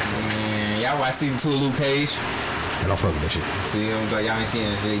 Man, y'all watch season 2 of Luke Cage? I don't fuck with that shit. See, y'all ain't seen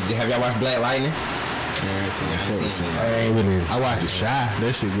that shit. Have y'all watched Black Lightning? I ain't really. I watched The Shy.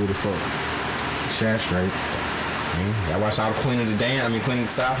 That shit good as fuck. Shy straight. Y'all watch all the Queen of the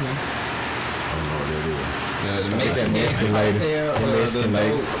South, man? I don't know what that is. The Mexican lady.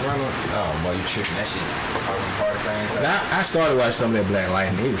 Oh, boy, you tripping. That shit. Part of things. I started watching some of that Black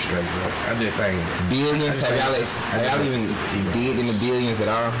Lightning. It was straight, bro. I just think Billions. Have y'all even did in the Billions at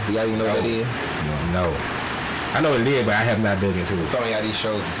all? Do y'all even know what that is? No. I know what it is, but I have not dug into it. Throwing y'all these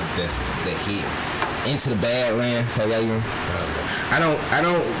shows that hit. Into the Badlands. Have y'all even? I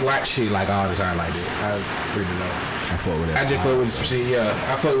don't watch shit like all the time like that. I really don't. I fuck with that. I just fuck with some shit. Yeah,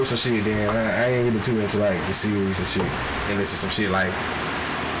 I fuck with some shit. Then I ain't really too into like the series and shit. And listen to some shit like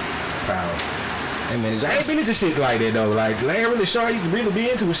Power. Hey man, I ain't been into shit like that though. Like Larry really Shaw used to really be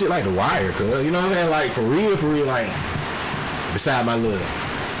into shit like The Wire, cuz you know what I'm saying? Like for real, like beside my little.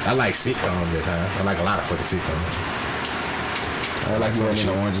 I like sitcoms that time. I like a lot of fucking sitcoms. I like you watching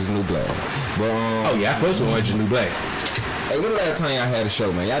Orange is the New Black. But, oh yeah, I fucks with Orange is the New Black. Hey, when the last time y'all had a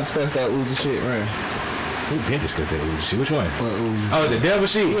show, man? Y'all discussed that Uzi shit, right? We been discussed that Uzi shit. Which one? Oh, the devil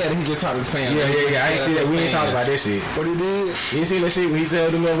shit? Yeah, he just talked to the fans. Yeah. I ain't see that. We ain't talking about that shit. What he did? You ain't seen that shit when he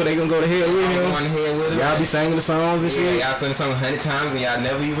said them over they gonna go to hell with him? Y'all be singing the songs and shit? Y'all sang the song 100 times and y'all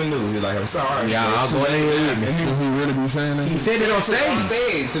never even knew. He was like, I'm sorry. Y'all go to hell with me. Did he really be saying that? He said it on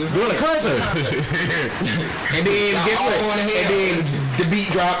stage. Doing a concert. And then guess what? And then the beat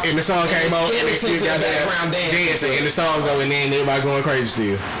dropped and the song came on and they still got that dancing and the song go and then everybody going crazy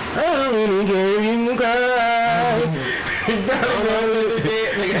still. I don't really care if you can cry.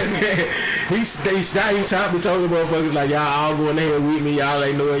 He stopped and told the motherfuckers like, y'all all going to hell with me. Y'all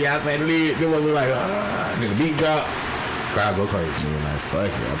ain't know it. Y'all say the lyrics. Then we like, then the beat drop. Crowd go crazy. Yeah, like, fuck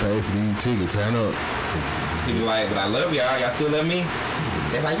it. I paid for these tickets. Turn up. He was like, but I love y'all. Y'all still love me?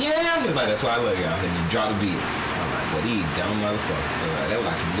 They're like, yeah. He was like, that's why I love y'all. And he dropped the beat. I'm like, but he dumb motherfucker. That was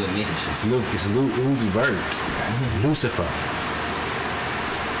like some little nigga shit. It's Uzi Vert. Lucifer.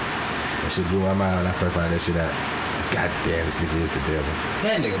 That shit blew my mind when I first found that shit out. God damn, this nigga is the devil.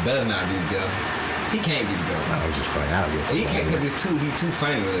 That nigga better not be the devil. He can't be the devil. I was just playing out of it. He can't because he too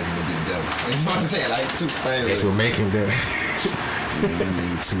funny looking to be the devil. You know what I'm saying? Like, too funny. That's what make him devil. Yeah, that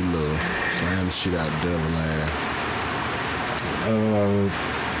nigga too low. Slam the shit out the devil, man.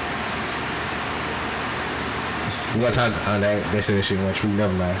 We gonna talk on that said that shit wasn't true,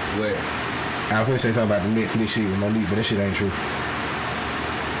 never mind. What? I was finna say something about the Netflix shit with Monique, but that shit ain't true.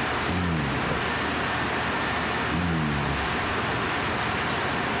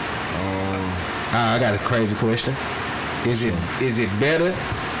 I got a crazy question. Is it better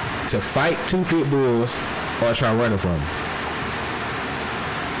to fight two pit bulls or try running from them?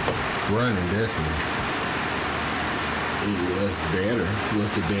 Running, definitely. it was better.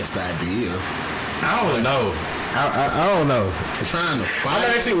 Was the best idea. I don't know. I don't know. Trying to fight. I know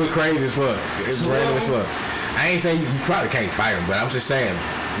that shit was crazy as fuck. It's random as fuck. I ain't saying you probably can't fight them, but I'm just saying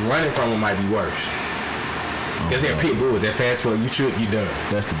running from them might be worse. Because they're pit bulls. That fast fuck, you trip, you done.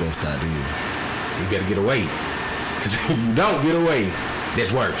 That's the best idea. You better get away. Because if you don't get away,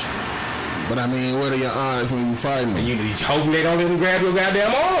 that's worse. But I mean, what are your odds when you fighting them? You hoping they don't let them grab your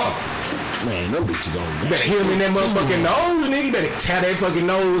goddamn arm. Man, them bitches gonna. You better hit them in that motherfucking nose, nigga. You better tie that fucking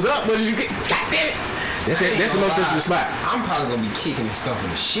nose up. But you get, God damn it. That's the most sensitive spot. I'm probably gonna be kicking and stuffing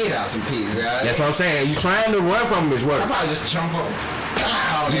the shit out some pigs. Right? That's what I'm saying. You trying to run from them is worse. I'll probably just jump up.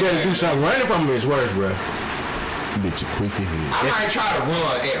 You better do something. Running from them is worse, bro. Bitch, you quick ahead. I might try to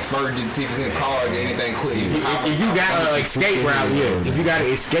run at first and see if it's any cars or anything quick. If you got an escape route, yeah. If you got an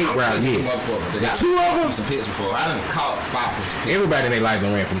escape route, yeah. Got two of them. Some pits before. I done caught 5 from some pits. Everybody in their life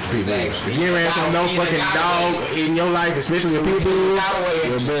done ran from pit bulls. If you ain't ran from no fucking dog in your life, especially a pit bull.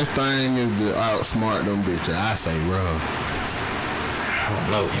 The best thing is to outsmart them bitches. I say run. I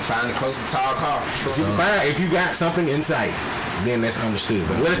don't know. And find the closest tall car. If you got something in sight, then that's understood.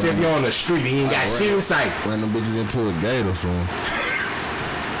 But let's say if you're on the street and you ain't got shit in sight. Run them bitches into a gate or something.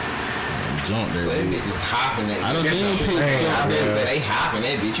 Jump that bitch. Bitches hopping that bitch. I done seen people jump that. They hopping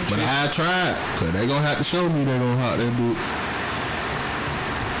that bitch. But I tried. Cause they gonna have to show me they gonna hop that bitch.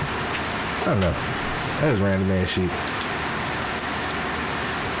 I don't know. That's random ass shit.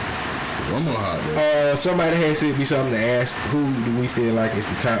 I'm gonna hop that. Somebody has to be something to ask. Who do we feel like is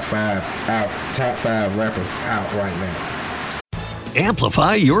the top 5 rapper out right now?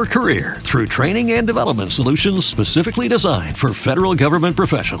 Amplify your career through training and development solutions specifically designed for federal government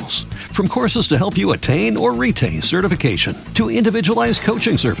professionals. From courses to help you attain or retain certification, to individualized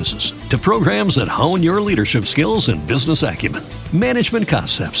coaching services, to programs that hone your leadership skills and business acumen, Management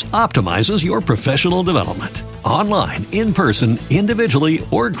Concepts optimizes your professional development. Online, in person, individually,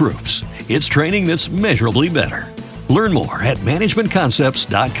 or groups, it's training that's measurably better. Learn more at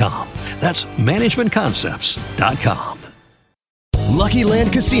managementconcepts.com. That's managementconcepts.com. Lucky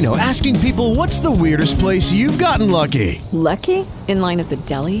Land Casino, asking people, what's the weirdest place you've gotten lucky? Lucky? In line at the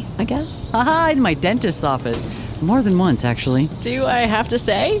deli, I guess? Aha, in my dentist's office. More than once, actually. Do I have to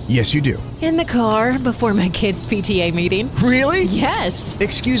say? Yes, you do. In the car before my kids' PTA meeting. Really? Yes.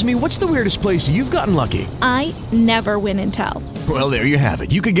 Excuse me, what's the weirdest place you've gotten lucky? I never win and tell. Well, there you have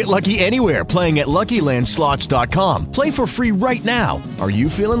it. You can get lucky anywhere, playing at LuckyLandSlots.com. Play for free right now. Are you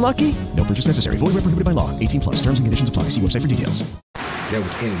feeling lucky? No purchase necessary. Void where prohibited by law. 18+. Terms and conditions apply. See website for details. That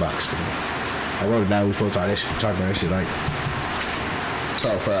was inbox to me. I wrote it down. We supposed to talk about that shit like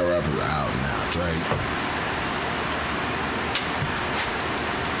top 5 rappers out now. Drake,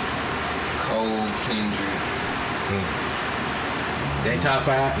 Cole, Kendrick. That top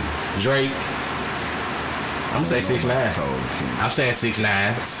 5. Drake. I'm gonna say 6ix9ine. I'm saying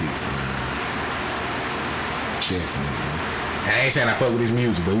 6ix9ine. 6ix9ine. Definitely. I ain't saying I fuck with his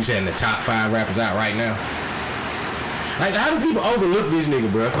music, but we saying the top 5 rappers out right now. Like, how do people overlook this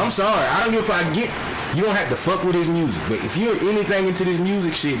nigga, bro? I'm sorry. I don't know if I get. You don't have to fuck with his music, but if you're anything into this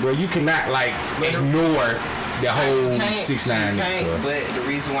music shit, bro, you cannot like ignore the whole 6ix9ine. But the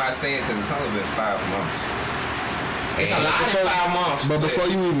reason why I say it because it's only been 5 months. It's a lot in 5 months. But before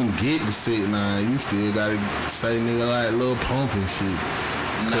you even get to 6ix9ine, you still gotta say nigga like Lil Pump and shit.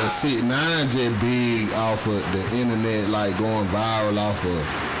 Cause 6ix9ine just big off of the internet, like going viral off of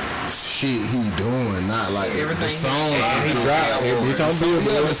shit he doing, not like the songs. He dropped. It's on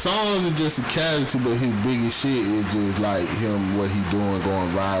Billboard. The songs are just a casualty, but his biggest shit is just like him, what he doing,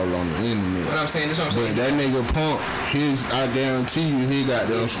 going viral on the internet. What I'm saying, this what I'm saying. But that nigga Pump, I guarantee you, he got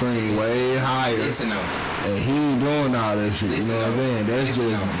them screen way higher. And he ain't doing all that shit. You know what I'm saying? That's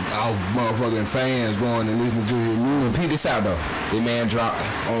just off motherfucking fans going and listening to his music. Repeat this out though. The man dropped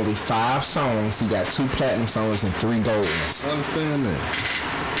only 5 songs. He got 2 platinum songs and 3 gold ones. I understand that.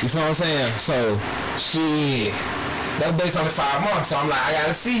 You feel what I'm saying? So, shit. That's based on the 5 months. So I'm like, I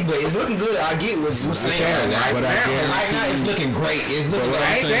gotta see, but it's looking good. I get what you're saying right now. It's looking great. It's looking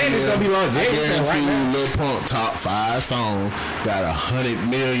I ain't saying it's gonna be longevity. I guarantee you, Lil Pump top 5 songs got 100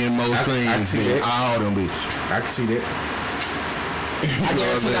 million more streams than all them bitches. I can see that. I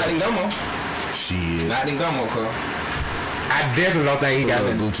guarantee not in Gummo. Shit. Not in Gummo, cuz. I definitely don't think he got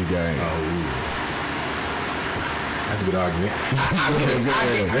that Gucci Gang. That's a good argument. I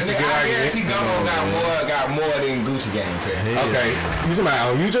guarantee Gummo got more than Gucci Gang. Okay. You talking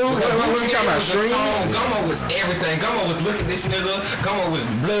about on YouTube? What you talking about? Streams? Gummo was everything. Gummo was look at this nigga. Gummo was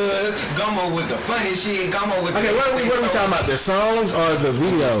blood. Gummo was the funny shit. Gummo was. Okay, what are we talking about? The songs or the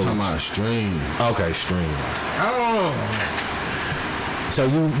videos? I'm talking about streams. Okay, stream. I don't know. So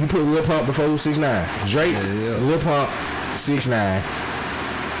you put Lil Pump before 6ix9ine. Drake, Lil Pump, 6ix9ine.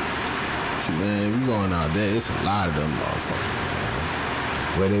 See, man, we going out there. It's a lot of them motherfuckers,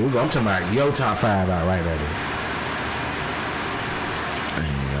 man. Well, then I'm talking about your top 5 out right there. I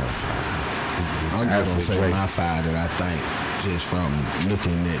ain't got a 5. I'm just gonna say Drake. My 5 that I think, just from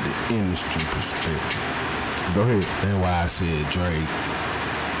looking at the industry perspective. Go ahead. That's why I said Drake.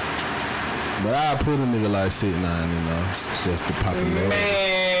 But I put a nigga like 6ix9ine in there, just the popularity.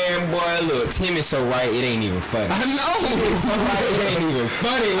 Man, boy, look, Tim is so right, it ain't even funny. I know. So right, it ain't even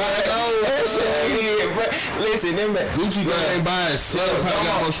funny. That shit ain't even funny. Listen, them Gucci Gang by itself, I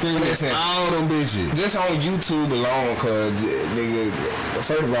got on screen. Listen, all them bitches. Just on YouTube alone, cause nigga,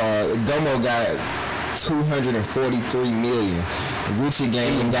 first of all, Gummo got 243 million. Gucci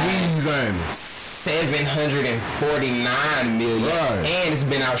Gang got 749 million, and it's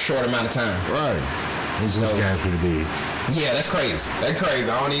been out a short amount of time. Right. This guy pretty big. Yeah, that's crazy. That's crazy.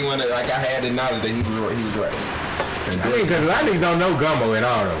 I don't even want to, like, I had the knowledge that he was right. I mean, because a lot of niggas don't know Gummo at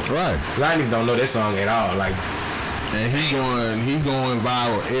all, though. Right. A lot of niggas don't know that song at all. Like, and he going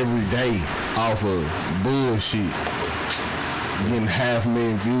viral every day off of bullshit. Getting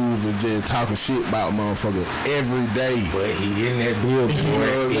 500,000 views and just talking shit about motherfuckers every day. But he in that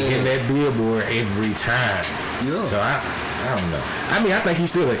billboard. He in that billboard every time. Yeah. So I don't know. I mean, I think he's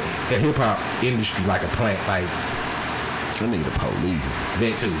still a hip hop industry like a plant. Like, I need the police.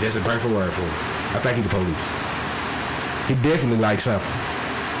 That too. That's a perfect word for it. I think he the police. He definitely like something.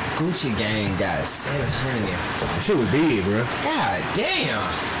 Gucci Gang got 700. Shit was big, bro. God damn.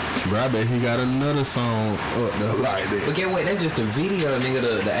 Bro, I bet he got another song up there like that. But get what? That's just the video, nigga.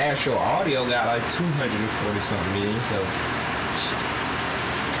 The actual audio got like 240 something million. So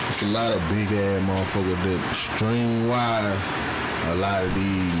it's a lot of big ass motherfuckers that stream wise. A lot of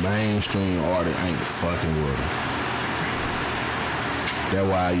these mainstream artists ain't fucking with them. That's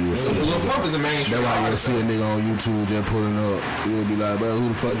why you see a nigga. That's why you see a nigga on YouTube just pulling up. It'll be like, bro, who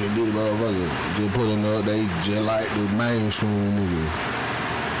the fuck is this motherfucker? Just pulling up. They just like the mainstream nigga.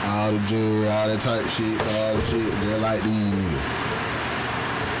 All the jewelry, all that type shit, all the shit, just like these niggas.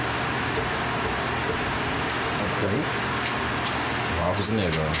 Okay. Office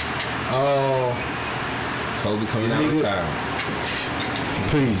nigga. Kobe coming out of town.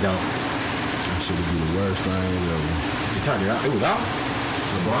 Please don't. That should be the worst thing ever. She turned it out. It was out.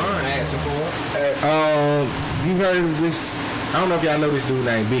 LeBron asking for it. You heard of this? I don't know if y'all know this dude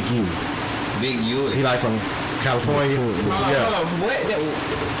named Big U. Big U. He like from California. Yeah. What?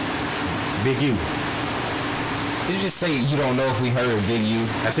 Big U. Did you just say you don't know if we heard of Big U?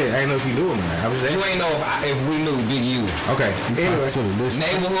 I said I ain't know if you knew him, man. I was saying you ain't know if we knew Big U. Okay. Anyway,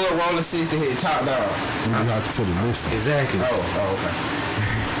 neighborhood roller 60 hit top dog. I'm talking to the listeners. Exactly. Oh, okay.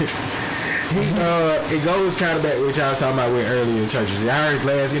 It goes kind of back to what y'all was talking about with earlier in churches. I heard his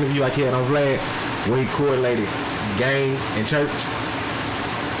last interview like he had on Vlad where he correlated gang and church.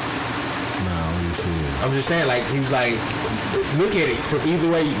 I'm just saying, like, he was like, look at it from either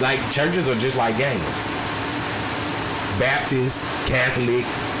way. Like, churches are just like gangs. Baptist, Catholic.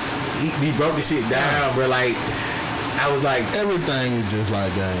 He broke the shit down, bro. Like, I was like, everything is just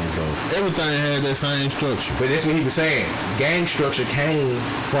like gangs, though. Everything had that same structure. But that's what he was saying. Gang structure came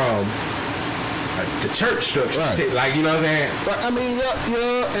from the church structure. Right. Like, you know what I'm saying? I mean,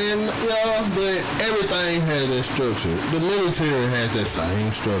 but everything had that structure. The military had that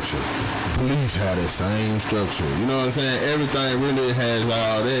same structure. Police had that same structure. You know what I'm saying? Everything really has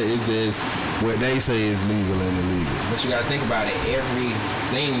all that. It's just what they say is legal and illegal. But you gotta think about it.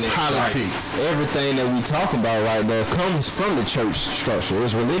 Everything that politics, everything that we talking about right there comes from the church structure. It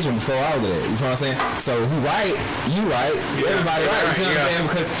was religion before all of that. You know what I'm saying? So he right, you right, everybody right. You know what I'm saying?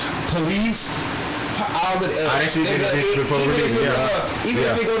 Because police. All the that shit before religion. Even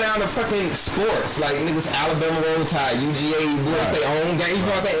if we go down to fucking sports, like niggas Alabama Roll Tide, UGA Bulls, they own game. You know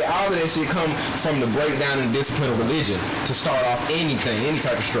what I'm saying? All of that shit come from the breakdown and discipline of religion to start off anything, any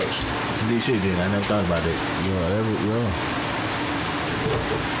type of structure. This shit did. I never thought about that.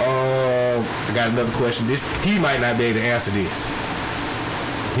 I got another question. He might not be able to answer this.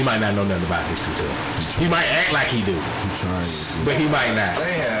 He might not know nothing about this too tough. He might act like he do. But he might not.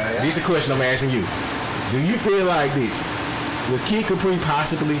 This is a question I'm asking you. Do you feel like this? Was Kid Capri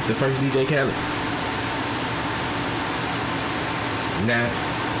possibly the first DJ Khaled? Nah.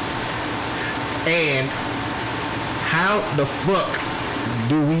 And how the fuck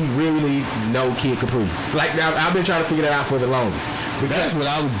do we really know Kid Capri? Like, I've been trying to figure that out for the longest. That's what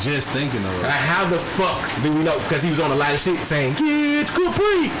I was just thinking of. Like, how the fuck do we know? Because he was on a lot of shit saying Kid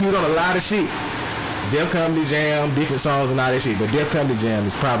Capri. He was on a lot of shit. Def Comedy Jam, different songs and all that shit, but Def Comedy Jam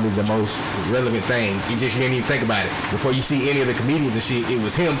is probably the most relevant thing. You didn't even think about it. Before you see any of the comedians and shit, it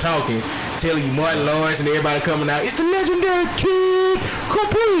was him talking, telling you Martin Lawrence and everybody coming out, it's the legendary Kid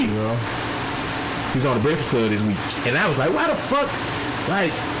Capri. Yeah. He was on the Breakfast Club this week. And I was like, why the fuck?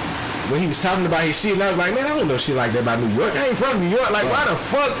 Like, when he was talking about his shit, and I was like, man, I don't know shit like that about New York. I ain't from New York. Like, why the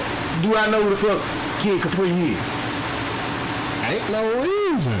fuck do I know who the fuck Kid Capri is? Ain't no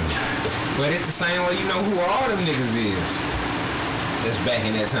reason. But it's the same way you know who all them niggas is. That's back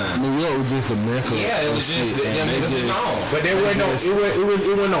in that time. New York was just a mecca. Yeah, it was just them niggas was known. But there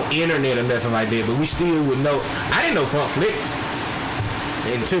wasn't no internet or nothing like that. But we still would know. I didn't know Funk Flex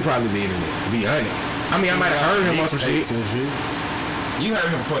until probably the internet. To be honest, I mean, I might have heard him on some shit. You heard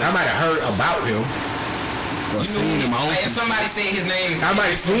him before. I might have heard about him. You seen him on if somebody said his name, I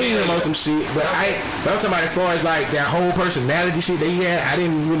might have seen him on some shit, but I'm talking about as far as like that whole personality shit that he had, I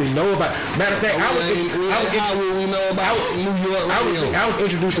didn't really know about. Matter of fact, how would we know about New York radio? I was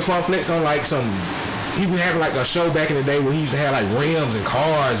introduced to Funk Flex on like some. He was having like a show back in the day where he used to have like rims and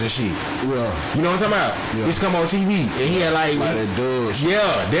cars and shit. Yeah. You know what I'm talking about? Yeah. He's come on TV and he had like that does.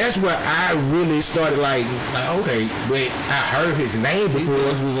 Yeah, that's where I really started like okay, but I heard his name before.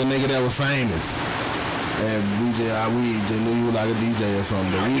 He was a nigga that was famous. And we just knew you like a DJ or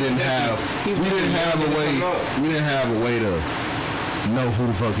something. But we didn't have a way to know who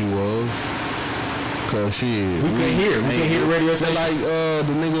the fuck he was. Cause shit, we couldn't hear the radio station. Like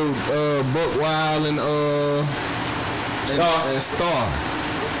the nigga Buck Wild and Star.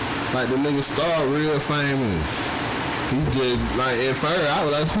 Like the nigga Star real famous. He just like at first I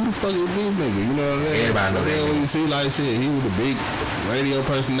was like, who the fuck is this nigga? You know what I mean? Everybody know that. Then when you see like shit, he was a big radio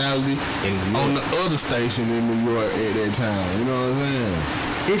personality on the other station in New York at that time. You know what I'm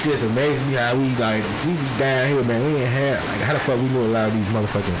saying? It's just amazing me how we was down here, man. We didn't have like how the fuck we knew a lot of these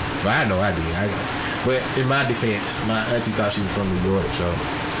motherfucking. But I know I did. But in my defense, my auntie thought she was from New York, so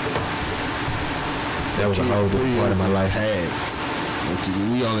that was a whole different part of my life. Tags.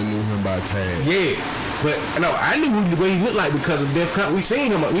 We only knew him by tags. Yeah. But no, I knew what he looked like because of Def Comedy. We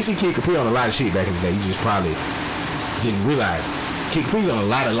seen Kid Capri on a lot of shit back in the day. You just probably didn't realize. Kid Capri on a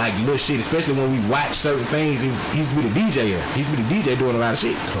lot of like little shit, especially when we watch certain things. He used to be the DJ. He used to be the DJ doing a lot of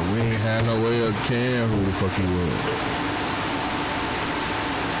shit. Cause we ain't had no way of caring who the fuck he was.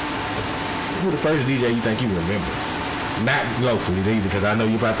 Who the first DJ you think you remember? Not locally either, because I know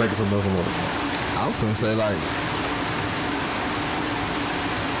you probably think of some other one. I was finna say like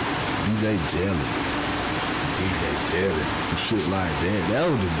DJ Jelly. Some shit like that. That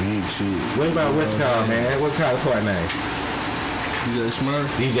was the big shit. What about what's called, man? What kind of part name? DJ Smurf?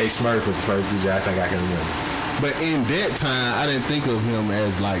 DJ Smurf was the first DJ I think I can remember. But in that time, I didn't think of him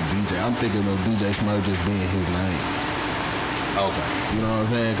as like DJ. I'm thinking of DJ Smurf just being his name. Okay. You know what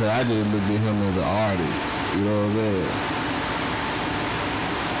I'm saying? Because I just looked at him as an artist. You know what I'm saying?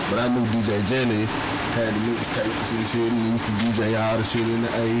 But I knew DJ Jelly had the mixtapes and shit, and he used to DJ all the shit in the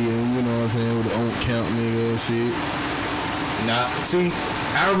AM, you know what I'm saying, with the on count nigga and shit. Nah, see,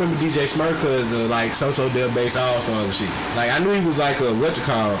 I remember DJ Smurf because like So Dub Bass All Stars and shit. Like I knew he was like a you know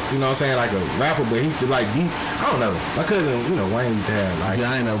what I'm saying, like a rapper, but he used to like be, I don't know. My cousin, you know, Wayne used to have like. See,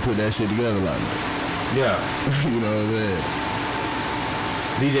 I ain't never put that shit together like that. Yeah. You know what I'm saying?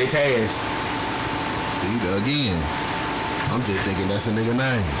 DJ Taz. See, again, I'm just thinking that's a nigga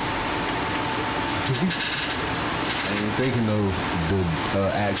name. I ain't thinking of the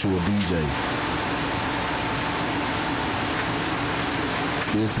actual DJ.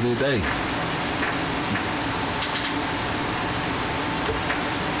 Still to this day.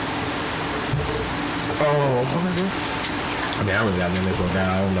 I mean, I really got nothing else down.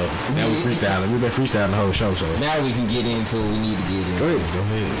 I don't know. Now we freestyling. We've been freestyling the whole show, so. Now we can get into what we need to get into. Go ahead.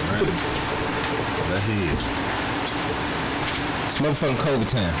 Right. That's it. It's motherfucking COVID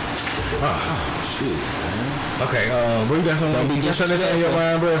time. Oh shit, man. Okay, bro, you got something on your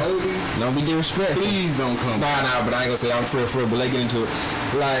mind, bro? Don't be disrespectful. Please don't come. Nah, but I ain't gonna say I'm free, but let's get into it.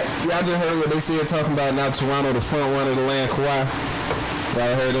 Like, y'all just heard what they said talking about now Toronto, the front runner to land Kawhi.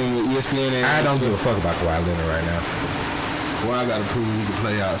 Y'all heard them with ESPN and I don't give a fuck about Kawhi Leonard right now. Kawhi gotta prove he can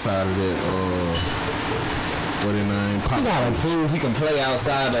play outside of that, what his name? He gotta prove he can play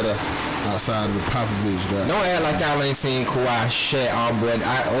outside of the Popovich guy. Don't act like y'all ain't seen Kawhi shut our boy.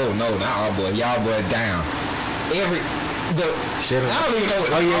 Not our boy. Y'all boy down. I don't even know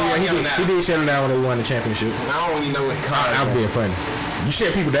what. Oh yeah, he did shut him down when they won the championship. I don't even know what card. I'm being funny. You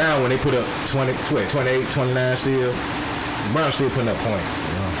shut people down when they put up 28, 29 still. Brown still putting up points.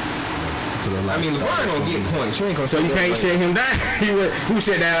 I mean, LeBron gonna get points. You ain't gonna so you can't shut him down. He was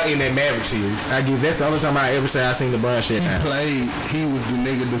shut down in that Maverick series. I guess that's the only time I ever say I seen LeBron shut down. He was the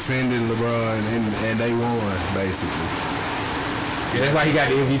nigga defending LeBron, and they won basically. Yeah, that's why he got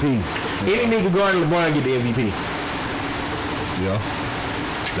the MVP. Any nigga guarding LeBron get the MVP. Yeah,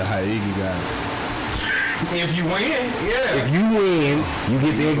 that's how Iggy got it. If you win, yeah. If you win, you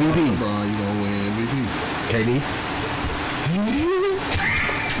get the MVP. LeBron, you gonna win MVP. KD.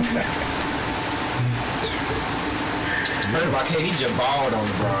 Heard about KD just balled on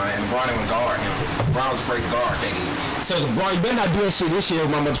LeBron, and LeBron didn't guard him. LeBron was afraid to guard KD. So LeBron, you better not do that shit this year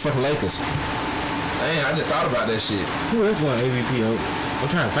with my motherfucking Lakers. Man, I just thought about that shit. Who else won MVP? I'm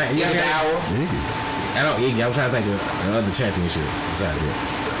trying to think. Iggy Hour. I know Iggy. I'm trying to think of other championships besides that.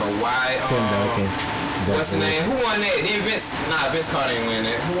 Kawhi. Tim Duncan. What's the name? Who won that? Then Vince Carter didn't win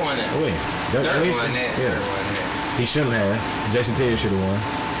that. Who won that? Oh, yeah. Dirk won that. Yeah. He shouldn't have. Jason Terry should have won.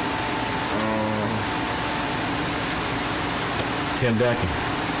 Tim Duncan.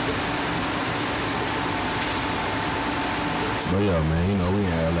 But yeah, man, you know we in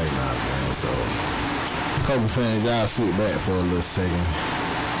LA now, man. So Kobe fans, y'all sit back for a little second.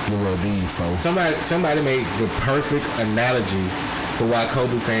 Give up these folks. Somebody made the perfect analogy for why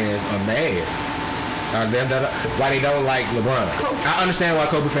Kobe fans are mad. Why they don't like LeBron. I understand why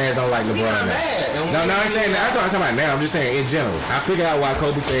Kobe fans don't like LeBron now. No, I ain't saying that. I'm talking about now. I'm just saying in general. I figured out why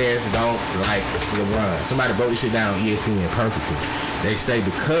Kobe fans don't like LeBron. Somebody broke this shit down on ESPN perfectly. They say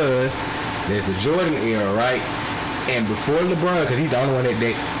because there's the Jordan era, right? And before LeBron, because he's the only one that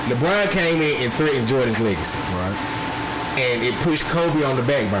LeBron came in and threatened Jordan's legacy. Right. And it pushed Kobe on the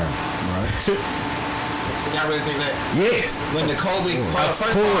back burner. Right. Y'all really think that? Yes. When the Kobe,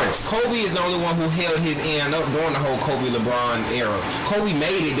 first of all, Kobe is the only one who held his end up during the whole Kobe-LeBron era. Kobe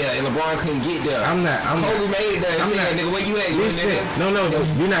made it there, and LeBron couldn't get there. Kobe made it there. And said, nigga, where you at? Listen, no,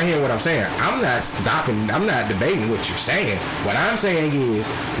 you're not hearing what I'm saying. I'm not debating what you're saying. What I'm saying is,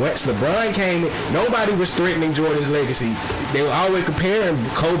 once LeBron came in, nobody was threatening Jordan's legacy. They were always comparing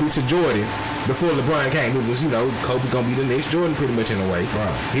Kobe to Jordan. Before LeBron came, it was, Kobe gonna be the next Jordan pretty much in a way.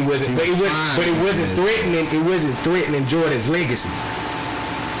 Right. He wasn't, but it wasn't threatening. It wasn't threatening Jordan's legacy.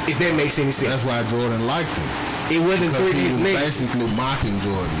 If that makes any sense. That's why Jordan liked him. It wasn't threatening his legacy. Basically mocking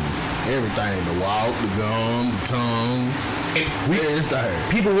Jordan. Everything, the walk, the gum, the tongue, everything.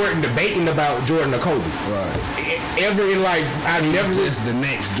 People weren't debating about Jordan or Kobe. Right. Ever in life, I've never. He was just the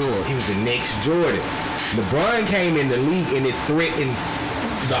next Jordan. He was the next Jordan. LeBron came in the league and it threatened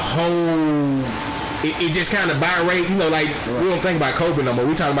the whole. It just kind of biracial, we don't think about Kobe no more.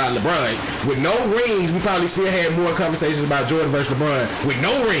 We talking about LeBron. With no rings, we probably still had more conversations about Jordan versus LeBron. With no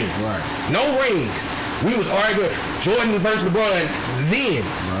rings. Right. No rings. We was arguing Jordan versus LeBron then.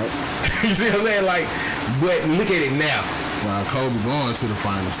 Right. You see what I'm saying? But look at it now. Wow, Kobe going to the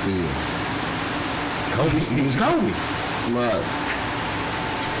final still. He was Kobe. Right.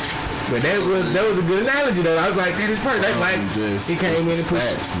 But that was a good analogy though. I was like, that is perfect. He came in and pushed.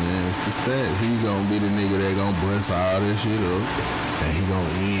 Stats, man. It's the stats. He gonna be the nigga that gonna bust all this shit up, and he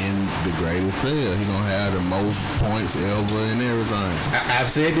gonna end the greatest player. He gonna have the most points ever and everything. I've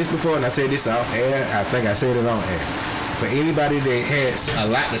said this before, and I said this off air. I think I said it on air. For anybody that has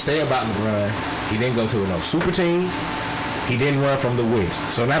a lot to say about LeBron, he didn't go to no super team. He didn't run from the West.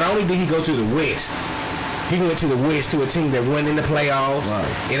 So not only did he go to the West, he went to the West to a team that won in the playoffs.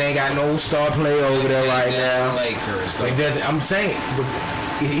 Right. It ain't got no star player over there right now. Lakers. It doesn't. I'm saying,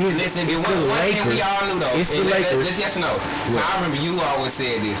 it's the Lakers. We all knew though. It's the Lakers. Just yes or no? Yeah. I remember you always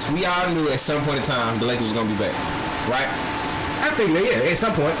said this. We all knew at some point in time the Lakers was gonna be back, right? I think at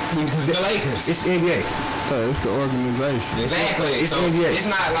some point because the Lakers. It's the NBA. It's the organization. Exactly. It's so NBA. It's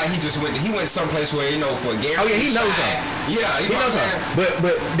not like he just went. He went someplace where for a guarantee. Oh yeah, he knows that. Yeah, he knows that.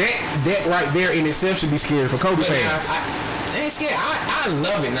 But that right there in itself should be scary for Kobe fans. I ain't scared. I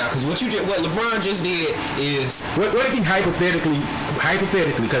love it now because what LeBron just did is. What if he hypothetically,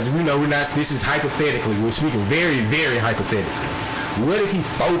 because we know we're not. This is hypothetically. We're speaking very, very hypothetically. What if he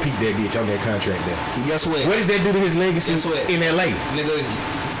four-peat that bitch on that contract there? Guess what? What does that do to his legacy in LA? Nigga,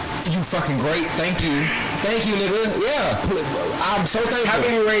 you fucking great. Thank you, nigga. Yeah, I'm so thankful. How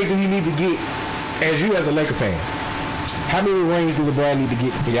many rings do he need to get as a Laker fan? How many rings do LeBron need to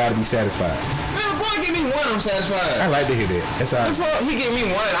get for y'all to be satisfied? Man, LeBron give me one, I'm satisfied. I like to hear that. That's all. He give me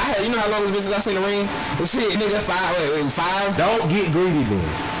one. You know how long this business I seen the ring? Shit, nigga, five. Don't get greedy then,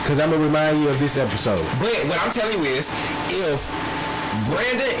 because I'm gonna remind you of this episode. But what I'm telling you is, if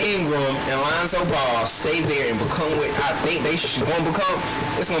Brandon Ingram and Lonzo Ball stay there and become what I think they should want to become,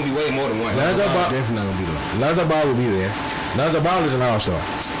 it's going to be way more than one. Lonzo Ball definitely going to be there. Lonzo Ball will be there. Lonzo Ball is an all-star.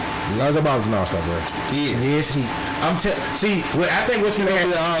 Lonzo Ball's an all-star, bro. Yes, he. I think what's gonna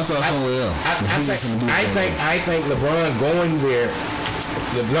happen? I think LeBron going there,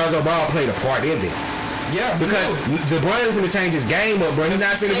 Lonzo Ball played a part in it. Yeah, because LeBron is gonna change his game up, bro. He's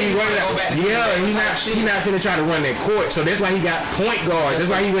not gonna be running. He's not finna try to run that court. So that's why he got point guard. That's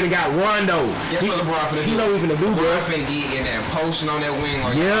why he really got Rondo. That's what LeBron finna do. He know he's finna do, bro. LeBron finna get in there, posting on that wing.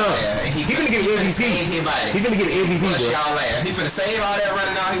 He finna get an MVP. He finna get an MVP, bro. Y'all ass. He finna save all that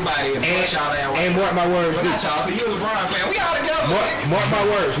running out his body and push y'all ass. And mark my words, not y'all, cause you a LeBron fan. We all together. Mark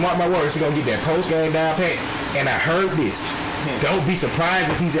my words. He's gonna get that post game down pat. And I heard this. Don't be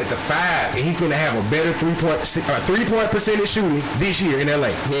surprised if he's at the 5 and he's gonna have a better 3-point percentage shooting this year in LA.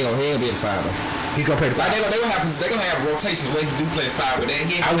 He ain't gonna be at the 5 though. He's gonna play the 5. Like they gonna have rotations where he do play the 5, but then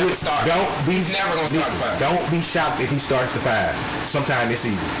he ain't gonna start. He's never gonna start the 5. Don't be shocked if he starts the 5 sometime this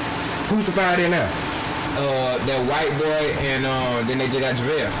season. Who's the 5 there now? That white boy and then they just got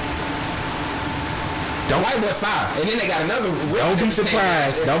JaVale. The white boy 5, and then they got another. Don't be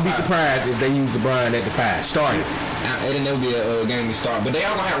surprised. Don't be surprised if they use LeBron at the 5. Start it. It'll never be a game we start, but they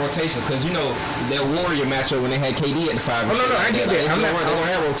all gonna have rotations because you know that Warrior matchup when they had KD at the 5. Oh no, I get that. They're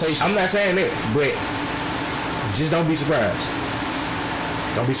gonna have rotations. I'm not saying that, but just don't be surprised.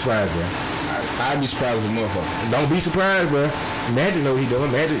 Don't be surprised, bro. I'd be surprised as a motherfucker. Don't be surprised, bro. Magic know what he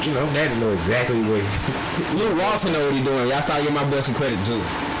doing. Magic know exactly what Luke Walton know what he doing. Y'all start giving my boy some credit too.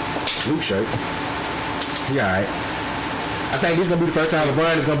 Luke shirt. He alright. I think this is gonna be the first time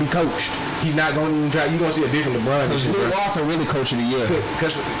LeBron is gonna be coached. He's not gonna even try. You're gonna see a different LeBron this year. Luke Walton really coach of the year.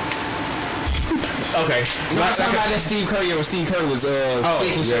 Okay. I'm talking about that Steve Kerr when Steve Kerr was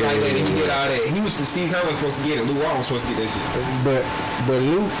sick and shit like that, and he did all that. Steve Kerr was supposed to get it. Luke Walton was supposed to get that shit. But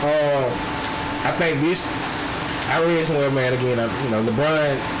Luke, I think this. I read somewhere, man. Again,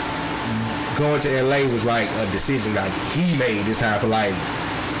 LeBron going to LA was like a decision like he made this time for like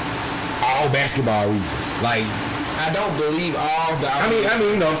all basketball reasons. Like. I don't believe all the. I mean,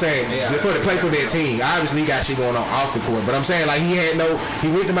 you know what I'm saying? Yeah, to play for their team. Obviously, he got shit going on off the court. But I'm saying, like, he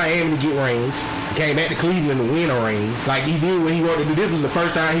went to Miami to get rings. Came back to Cleveland to win a ring. Like, he did what he wanted to do. This was the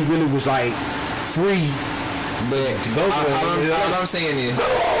first time he really was, like, free to go for it. All I'm saying is. We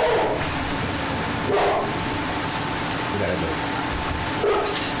gotta go.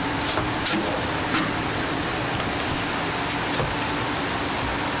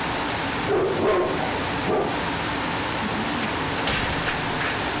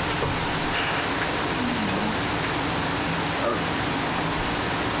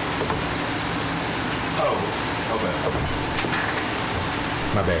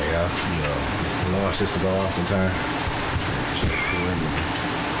 My bad, y'all. The Lord sister go off sometime.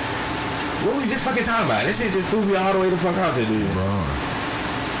 What we just fucking talking about? This shit just threw me all the way the fuck out there, dude.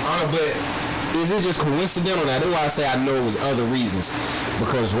 But is it just coincidental? Now, that's why I say I know it was other reasons.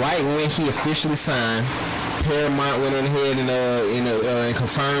 Because right when he officially signed, Paramount went on ahead and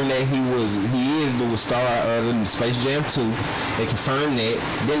confirmed that he is the star of the Space Jam 2. They confirmed that.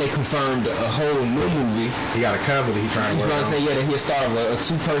 Then they confirmed a whole new movie. He got a comedy he trying to work on. Yeah, that he's a star of a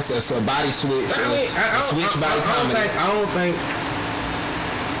 2-person, a body switch, body comedy.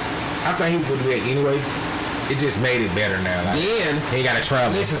 I think he would do that anyway. It just made it better now. Like, then he ain't got to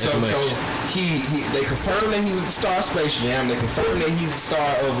travel as much. So they confirmed that he was the star of Space Jam. They confirmed that he's the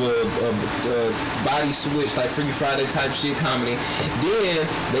star of a body switch, like Freaky Friday type shit comedy. Then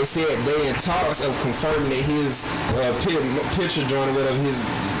they said they in talks of confirming that his picture joint or whatever, his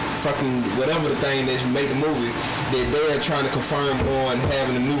fucking whatever the thing that make the movies, that they're trying to confirm on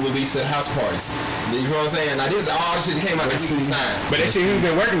having a new release at house parties. You know what I'm saying? Now this is all shit that came out the week signed. But that shit he's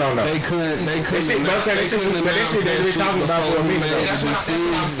been working on though. They couldn't. That shit they been talking about for a minute. That's what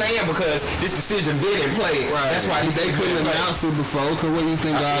I'm saying, because this decision been in play. Right. That's why they couldn't announce it before. Cause what do you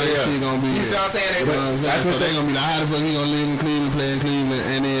think all that shit gonna be? You see what I'm saying? So they gonna be like, how the fuck he gonna live in Cleveland, play in Cleveland,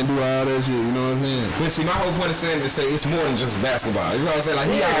 and then do all that shit? You know what I'm saying? But see, my whole point is saying to say it's more than just basketball. You know what I'm saying?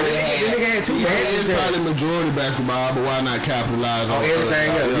 Like he already had two It's probably majority basketball, but why not capitalize on everything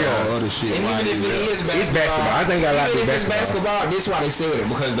else? Other shit? And even if it is basketball, I think I like it. Even if it's basketball, this is why they said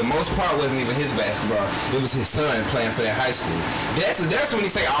it, because the most part wasn't even his basketball. It was his son playing for that high school. That's when he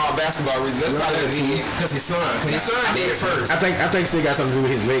say all basketball reasons. That's probably what he did, because his son did it first. I think still got something to do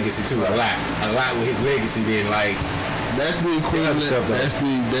with his legacy too. A lot with his legacy being like. That's the equivalent.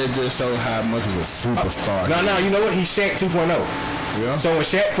 That just shows how much of a superstar. No, you know what? He's Shaq 2.0. Yeah. So when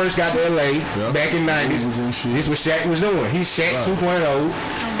Shaq first got to LA back in the 90s, this is what Shaq was doing. He's Shaq 2.0.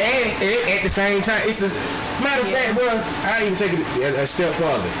 And at the same time, it's the matter of fact, bro, I even take it a step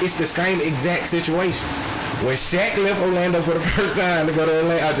further. It's the same exact situation. When Shaq left Orlando for the first time to go to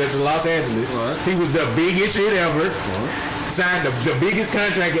Los Angeles, he was the biggest shit ever. signed the biggest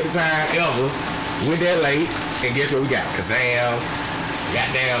contract at the time ever. Went there late, and guess what we got? Kazam,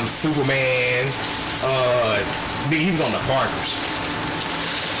 goddamn Superman. He was on the Parkers.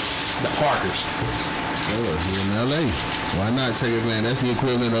 The Parkers. Oh, here in LA. Why not take it, man? That's the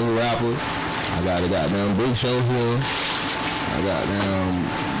equivalent of a rapper. I got a goddamn big show here. I got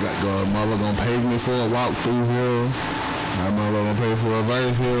mother gonna pay me for a walk through here. My mother gonna pay for a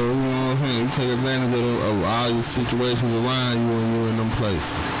verse here. You know what I'm saying? You take advantage of all your situations around you when you're in them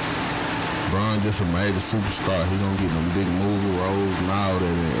places. Bron just a major superstar. He gonna get them big movie roles and all that.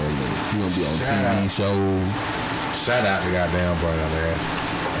 And he gonna be on TV shows. Shout out to goddamn Bron, man.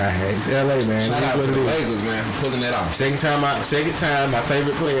 It's LA, man. Shout out to the Lakers, man, for pulling that off. Second time, my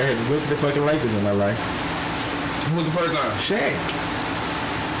favorite player has been to the fucking Lakers in my life. Who was the first time? Shaq.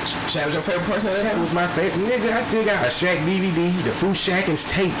 Shaq was your favorite person? Shaq was my favorite. Nigga, I still got a Shaq DVD, the Fruit Shackins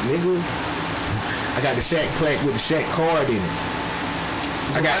tape, nigga. I got the Shaq plaque with the Shaq card in it.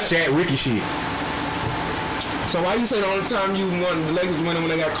 I got Shaq Ricky shit. So why you say the only time you wanted the Lakers winning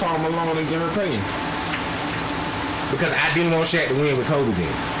when they got Karl Malone and Gary Payton? Because I didn't want Shaq to win with Kobe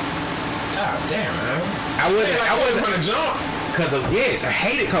then. God damn, man. I wasn't from the jump. Because of I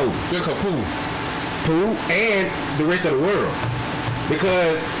hated Kobe. You're Pooh and the rest of the world.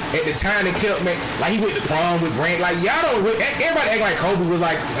 Because at the time they kept like he went to prom with Grant. Like y'all don't everybody act like Kobe was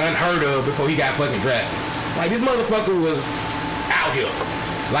like unheard of before he got fucking drafted. Like this motherfucker was out here.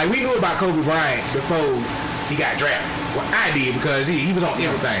 Like we knew about Kobe Bryant before he got drafted. Well, I did because he was on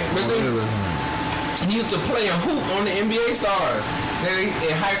everything. He used to play a hoop on the NBA stars. In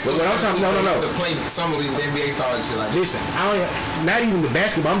high school, but I'm talking, no. To play some of the NBA stars and shit like that. Listen, not even the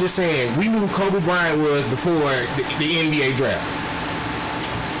basketball. I'm just saying we knew who Kobe Bryant was before the NBA draft.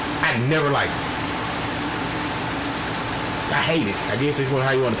 I never liked it. I hate it. I guess that's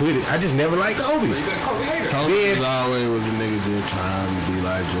how you want to put it. I just never liked Kobe. So you been a Kobe hater. Kobe always was a nigga just trying to be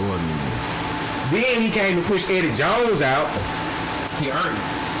like Jordan. Then he came to push Eddie Jones out. He earned it.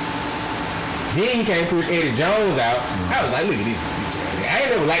 Then he came to push Eddie Jones out. I was like, look at these. I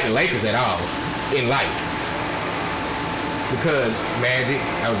ain't never liked the Lakers at all in life. Because Magic,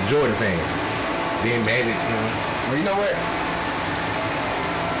 I was a Jordan fan. Then Magic, Well, you know what?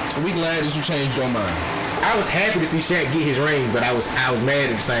 We glad that you changed your mind. I was happy to see Shaq get his rings, but I was mad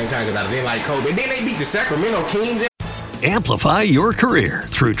at the same time because I didn't like Kobe. And then they beat the Sacramento Kings. Amplify your career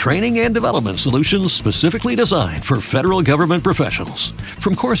through training and development solutions specifically designed for federal government professionals.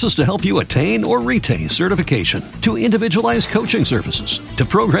 From courses to help you attain or retain certification, to individualized coaching services, to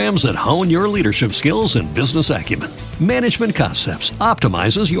programs that hone your leadership skills and business acumen, Management Concepts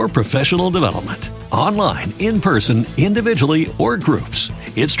optimizes your professional development. Online, in person, individually, or groups,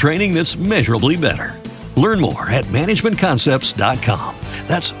 it's training that's measurably better. Learn more at managementconcepts.com.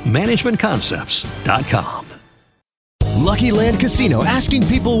 That's managementconcepts.com. Lucky Land Casino, asking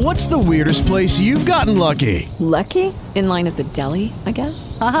people, what's the weirdest place you've gotten lucky? Lucky? In line at the deli, I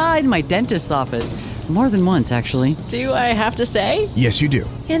guess? Aha, in my dentist's office. More than once, actually. Do I have to say? Yes, you do.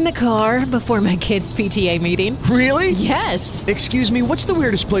 In the car before my kids' PTA meeting. Really? Yes. Excuse me, what's the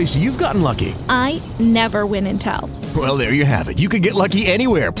weirdest place you've gotten lucky? I never win and tell. Well, there you have it. You can get lucky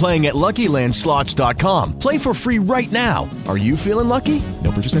anywhere, playing at LuckyLandSlots.com. Play for free right now. Are you feeling lucky?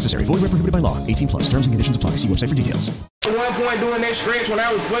 No purchase necessary. Void where prohibited by law. 18+. Terms and conditions apply. See website for details. At one point during that stretch when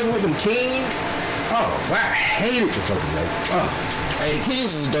I was fucking with them Kings, I hated the fucking Lakers. Hey, the Kings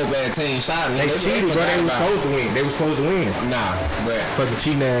was a dope ass team. Shout out. They cheated, but they were supposed to win. They were supposed to win. Nah, but fucking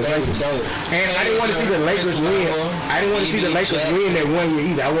cheating ass Lakers. And I didn't want to see the Lakers win. I didn't want to see the Lakers win that 1 year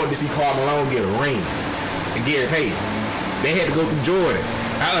either. I wanted to see Karl Malone get a ring and Gary Payton. They had to go through Jordan.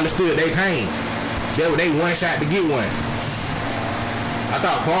 I understood their pain. They one shot to get one. I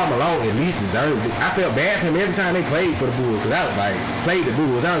thought Karl Malone at least deserved it. I felt bad for him every time they played for the Bulls because I was like, played the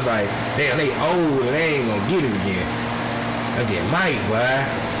Bulls. I was like, damn, they old and they ain't gonna get it again. Again, Mike, boy.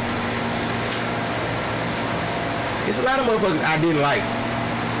 It's a lot of motherfuckers I didn't like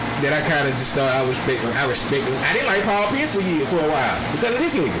that I kind of just thought I respect. I didn't like Paul Pierce for a while because of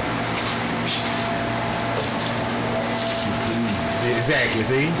this nigga. Exactly.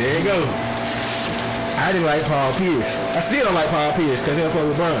 See, there you go. I didn't like Paul Pierce. I still don't like Paul Pierce because he don't fuck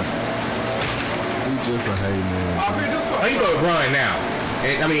with Bron. He just a hate man. He go with Bron now.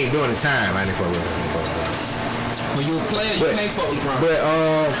 And, I mean, during the time, I didn't fuck with him. When you a player, you can't fuck with LeBron. But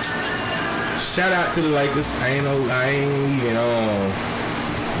shout out to the Lakers. I ain't even gonna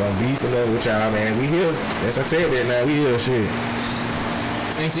beef or nothing with y'all, man. We here. As I said that now, we here, shit.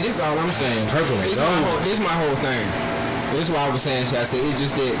 And see, this is all I'm saying. Purple and gold. This is my whole thing. This is what I was saying, shit. I said it's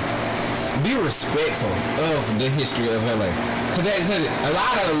just that be respectful of the history of LA. Cause a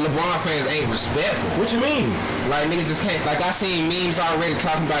lot of LeBron fans ain't respectful. What you mean? Like niggas just can't. Like I seen memes already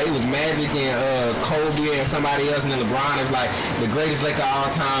talking about it was Magic and Kobe and somebody else, and then LeBron is like the greatest Laker of all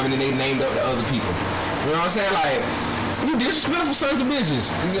time, and then they named up the other people. You know what I'm saying? Like you disrespectful sons of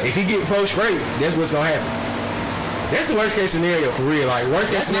bitches. If he get 4 straight, that's what's gonna happen. That's the worst case scenario for real. Like worst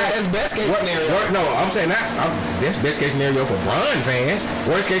case scenario. That's best case scenario. No, I'm saying that's best case scenario for Bron fans.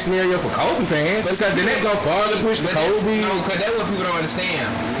 Worst case scenario for Kobe fans. Because then that's gonna farther push the Kobe. No, because that's what people don't understand.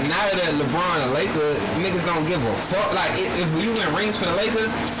 Now that LeBron and Lakers, niggas don't give a fuck. Like if you win rings for the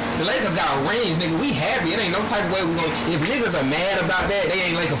Lakers got rings, nigga. We happy. It ain't no type of way we gonna. If niggas are mad about that, they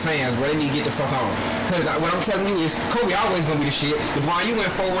ain't Laker fans, bro. They need to get the fuck on. Because what I'm telling you is Kobe always gonna be the shit. LeBron, you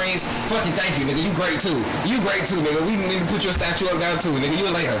win 4 rings. Fucking thank you, nigga. You great too. You great too, nigga. We need to put your statue up down too, nigga. You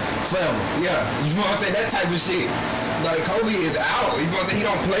a Laker forever. Yeah, you know what I'm saying? That type of shit. Like Kobe is out. You know what I'm saying? He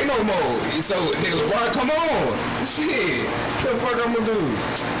don't play no more. So nigga, LeBron, come on. Shit. What the fuck I'm gonna do?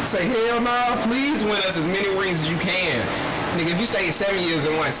 Say hell nah. Please win us as many rings as you can. Nigga, if you stayed 7 years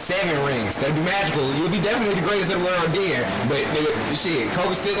and won 7 rings, that'd be magical. You'll be definitely the greatest in the world then. But nigga, shit,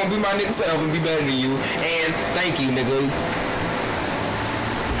 Kobe's still gonna be my nigga forever and be better than you. And thank you, nigga.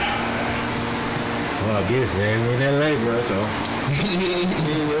 Well, I guess, man, we in LA, bro, so.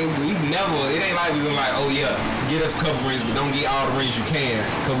 We never, it ain't like we gonna like, oh yeah, get us a couple rings, but don't get all the rings you can,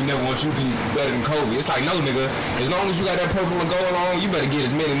 cause we never want you to be better than Kobe. It's like, no, nigga, as long as you got that purple and gold on, you better get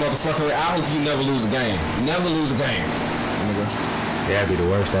as many motherfucking. I hope you never lose a game. Never lose a game, nigga. That'd be the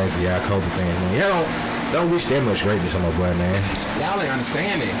worst thing for y'all Kobe fans, man. Y'all don't wish that much greatness on my boy, man. Y'all ain't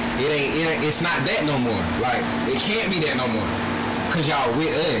understand it. It's not that no more. Like, it can't be that no more. Cause y'all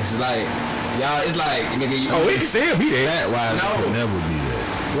with us. Like, y'all, it's like, nigga, it can still be that. Why it could never be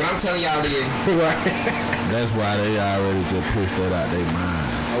that. What I'm telling y'all is, that's why they already just pushed that out their mind.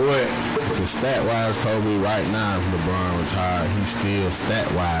 What? Because stat-wise, Kobe right now, if LeBron retired, he still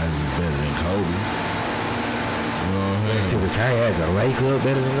stat-wise is better than Kobe. You know what I'm saying? To retire as a Laker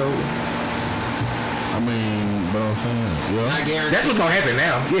better than Kobe? I mean, but I'm saying, yeah. That's what's gonna happen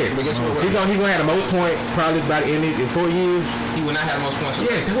now. Yes, he's gonna have the most points probably by the end in 4 years. He will not have the most points.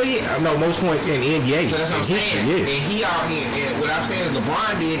 Yes, well, yeah, no, most points in the NBA. So that's what I'm saying. Yes. And he out here. And what I'm saying is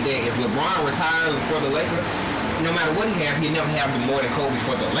LeBron did that. If LeBron retires for the Lakers, no matter what he have, he'll never have more than Kobe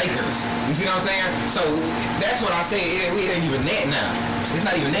for the Lakers. You see what I'm saying? So that's what I say. It ain't even that now. It's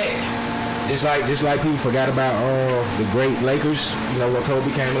not even that. Just like people forgot about the great Lakers, you know, when Kobe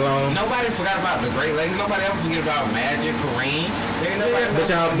came along. Nobody forgot about the great Lakers. Nobody ever forget about Magic, Kareem. There ain't nobody ever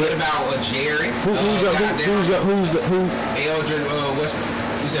forget about Jerry. Who's Eldred? What's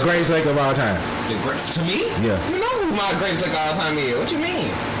greatest Laker of all time? To me? Yeah. You know who my greatest Laker of all time is? What you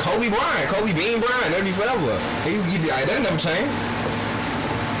mean? Kobe Bryant, Kobe Bean Bryant. That'll be forever. That'll never change.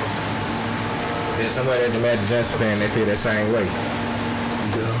 There's somebody that's a Magic Johnson fan that feel that same way.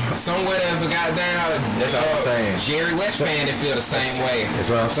 Somewhere there's a goddamn. That's what I'm saying. Jerry West fan that feel the same way. That's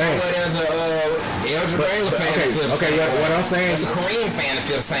what I'm saying. Somewhere there's a Eldred Baylor fan that feel the same way. What I'm saying. There's a Kareem fan that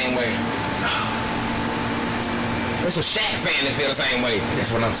feel the same way. There's a Shaq fan that feel the same way. That's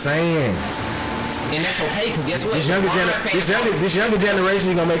what I'm saying. And that's okay, because guess what? This younger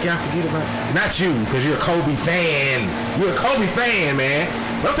generation is gonna make y'all forget about it. Not you, because you're a Kobe fan. You're a Kobe fan, man.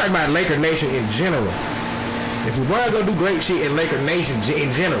 But I'm talking about Laker Nation in general. If LeBron gonna do great shit in Laker Nation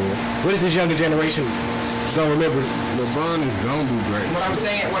in general, what is this younger generation gonna remember? LeBron is gonna do great. What I'm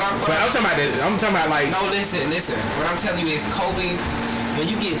saying, I'm talking about like. No, listen. What I'm telling you is Kobe. When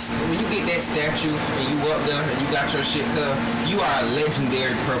you get that statue and you up there and you got your shit cut, you are a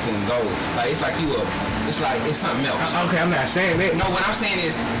legendary purple and gold. Like it's it's something else. Okay, I'm not saying that. No, what I'm saying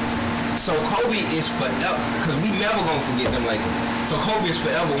is. So Kobe is forever, because we never gonna forget them Lakers. So Kobe is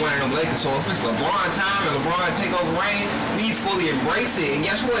forever one of them Lakers. So if it's LeBron time and LeBron take over reign, we fully embrace it. And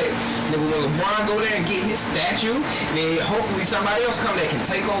guess what? Nigga, when LeBron go there and get his statue, then hopefully somebody else come that can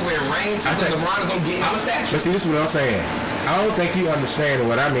take over and reign too, because LeBron is gonna get him a statue. But see, this is what I'm saying. I don't think you understand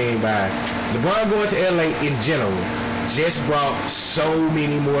what I mean by LeBron going to LA in general just brought so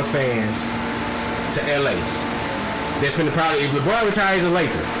many more fans to LA. That's been the problem. If LeBron retires a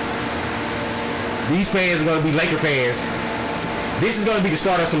Laker, these fans are going to be Laker fans. This is going to be the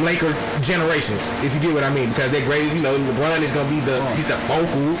start of some Laker generations, if you get what I mean, because they're great. You know, LeBron is going to be he's the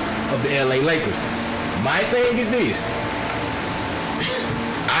focal of the LA Lakers. My thing is this.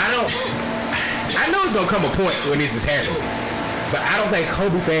 I know it's going to come a point when this is happening, but I don't think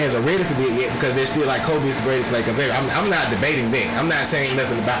Kobe fans are ready for that yet, because they're still like, Kobe is the greatest Laker. I'm not debating that. I'm not saying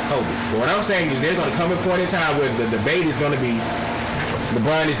nothing about Kobe. But what I'm saying is there's going to come a point in time where the debate is going to be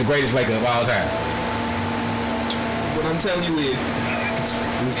LeBron is the greatest Laker of all time. What I'm telling you is,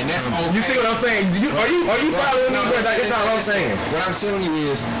 And that's okay. You see what I'm saying? Are you following me? That's all I'm saying. What I'm telling you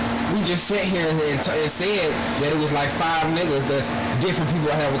is, we just sat here and said that it was like 5 niggas that's different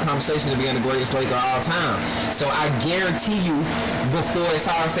people have a conversation to be on the greatest Laker of all time. So I guarantee you, before it's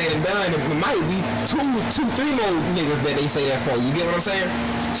all said and done, it might be 2, 3 more niggas that they say that for. You get what I'm saying?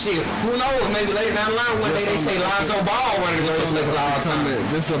 Shit, who knows? Maybe later down the line, one day they say Lonzo Ball one of the greatest Lakers of all time.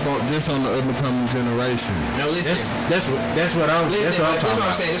 This on the up-and-coming generation. No, listen. That's what I'm talking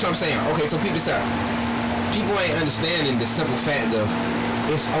about. That's what I'm saying. Okay, so peep this out. People ain't understanding the simple fact of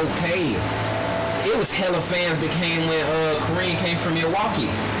it's okay. It was hella fans that came when Kareem came from Milwaukee.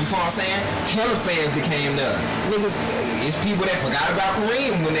 You feel what I'm saying? Hella fans that came there. Niggas, it's people that forgot about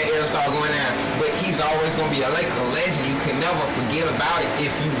Kareem when that era started going down. But he's always gonna be a Laker legend. You can never forget about it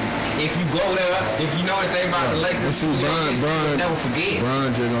if you go there. If you know anything about the Lakers, see, Bron never forget.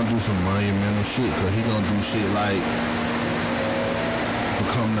 Bron just gonna do some monumental shit because he gonna do shit like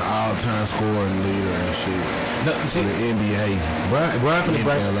become the all-time scoring leader and shit. No, see, for the NBA. Bron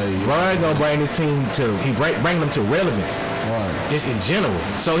gonna bring this team to bring them to relevance. Right. Just in general.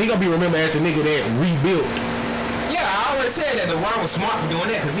 So he gonna be remembered as the nigga that rebuilt. Yeah, I already said that LeBron was smart for doing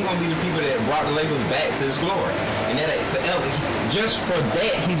that because he gonna be the people that brought the Lakers back to his glory. And that ain't forever. Just for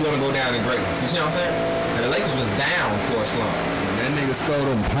that, he's gonna go down in greatness. You see what I'm saying? And the Lakers was down for a slump. That nigga scored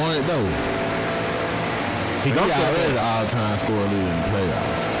them point though. He already the all-time scorer leader in the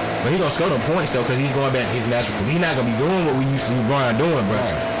playoffs. But he gonna score them points though, cause he's going back to his natural. He's not gonna be doing what we used to see Bron doing, bro.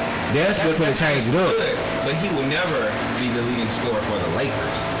 Right. That's just gonna change it up. Good, but he will never be the leading scorer for the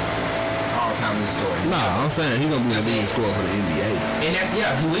Lakers. All-time leading scorer. Nah, I'm saying he's gonna be the leading scorer for the NBA. And that's he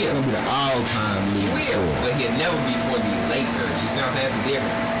will. He's gonna be the all-time leading scorer. But he'll never be for the Lakers. You see what I'm saying? That's the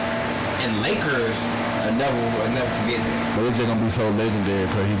difference. And Lakers. I'll never forget that. But it's just gonna be so legendary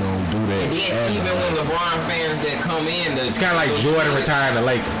because he gonna do that. And then even when LeBron fans that come in, it's kind of like Jordan retiring the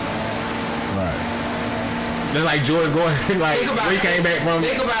Lakers. Right. Just like Jordan going like he came back from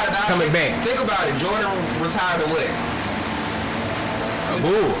coming back. Think about it. Jordan retired to what? A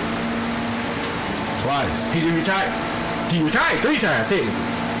Bull. Twice. He retired 3 times technically.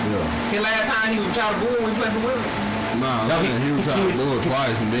 Yeah. His last time he retired to Bull when he played for Wizards. No, he retired to Bull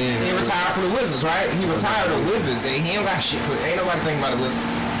twice and then he retired for the Wizards, right? He retired the Wizards and he ain't got shit for. Ain't nobody thinking about the Wizards.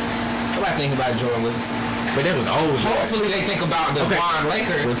 Nobody thinking about Jordan Wizards. But that was old. Hopefully they think about the Bron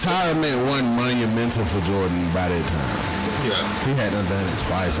Lakers. Retirement wasn't monumental for Jordan by that time. Yeah. He had done it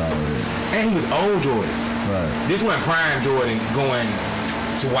twice already. And he was old Jordan. Right. This wasn't prime Jordan going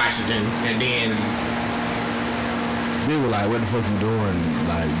to Washington and then they were like, what the fuck you doing,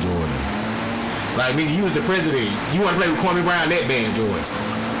 like Jordan? Like, nigga, you was the president. You want to play with Kwame Brown that bad, Jordan.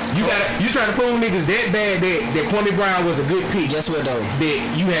 You trying to fool niggas that bad that Kwame Brown was a good pick. Guess what though? That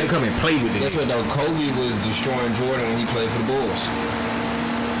you had to come and play with it. Guess what though? Kobe was destroying Jordan when he played for the Bulls.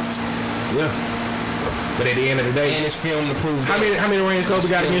 Yeah. But at the end of the day, and it's film to prove how many rings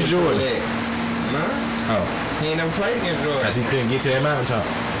Kobe got against Jordan? Nah. Oh. He ain't never played against Jordan. Cause he couldn't get to that mountaintop.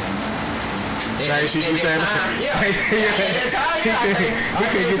 Same shit you saying.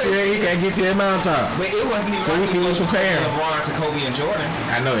 He can't get to that mountaintop. But it wasn't even. So we can compare LeBron to Kobe and Jordan.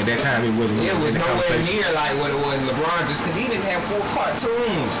 I know at that time it wasn't. It was nowhere near like what it was LeBron, just because these niggas had 4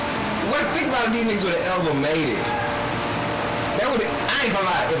 cartoons. Think about it, these niggas would have ever made it. That would. I ain't gonna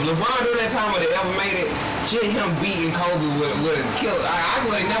lie. If LeBron during that time would have ever made it, shit, him beating Kobe would have killed. I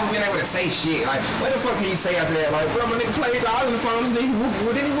would have never been able to say shit. Like, what the fuck can you say after that? Like, bro, my nigga played all in the finals. Did he whoop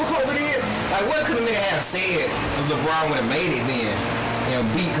Kobe then? Like, what could a nigga have said if LeBron would have made it then? You know,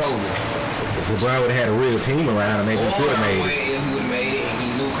 beat Kobe. If LeBron would have had a real team around him, maybe he could have made it. If he would have made it, and he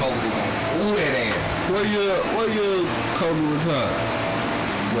knew Kobe was gonna ooh that ass. What year Kobe retired?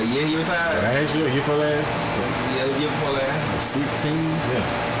 What year he retired? Last year, year before last. Yeah, the year before last. 16? Yeah.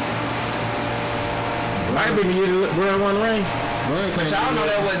 Might have been the year that LeBron won the ring. But y'all know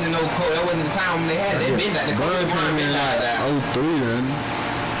that wasn't no Kobe. That wasn't the time when they had. They been that. The Kobe LeBron been that. 03 then.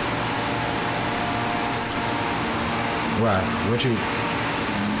 Right. What you?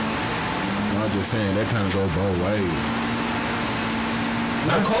 I'm just saying that kind of go both ways.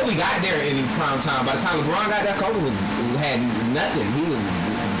 Now Kobe got there in prime time. By the time LeBron got there, Kobe had nothing. He was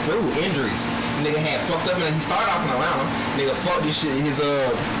through injuries. Nigga had fucked up and he started off in Atlanta. Nigga fucked this shit. His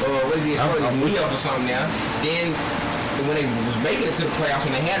what did he fuck his knee up or something now. Then when they was making it to the playoffs,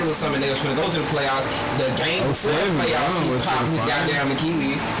 when they had it or something, they was gonna go to the playoffs. The game before the playoffs, he popped his goddamn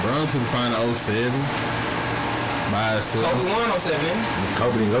Achilles. Brown to the final 07. By himself. Kobe won 07.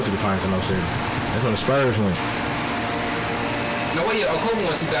 Kobe didn't go to the finals in 07. That's when the Spurs went. No, what year? Kobe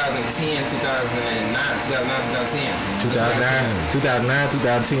won 2010, 2009, 2010. 2009,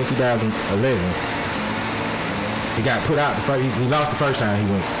 2010, 2011. He got put out the first. He lost the first time he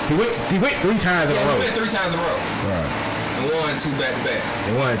went. He went 3 times in a row. He went 3 times in a row. Right. And won 2 back-to-back.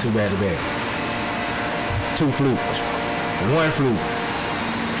 And won 2 back-to-back. 2 flukes. 1 fluke.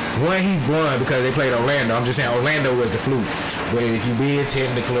 One he won because they played Orlando. I'm just saying Orlando was the fluke. But if you being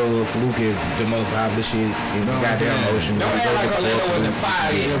technical, fluke is the most popular shit in the goddamn ocean. Don't act like Orlando wasn't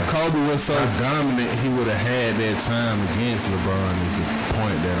 5 yet. If Kobe was so dominant, he would have had that time against LeBron. Is the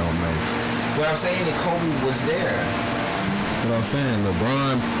point that I'm making. What I'm saying is Kobe was there. What I'm saying,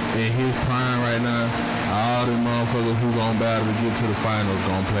 LeBron in his prime right now, all the motherfuckers who gonna battle to get to the finals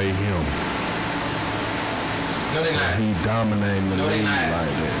gonna play him. No, they're not. He dominating the league not. like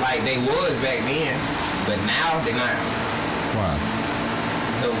that. Like they was back then, but now they're not. Why?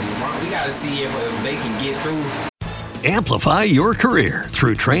 So we gotta see if they can get through. Amplify your career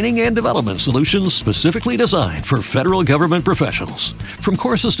through training and development solutions specifically designed for federal government professionals. From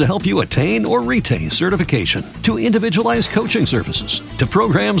courses to help you attain or retain certification, to individualized coaching services, to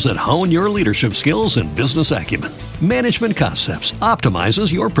programs that hone your leadership skills and business acumen, Management Concepts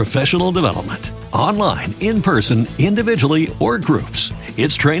optimizes your professional development. Online, in person, individually, or groups,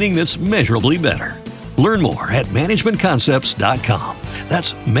 it's training that's measurably better. Learn more at managementconcepts.com.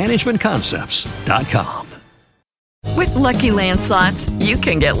 That's managementconcepts.com. With Lucky Land Slots, you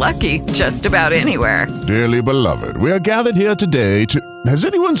can get lucky just about anywhere. Dearly beloved, we are gathered here today to... Has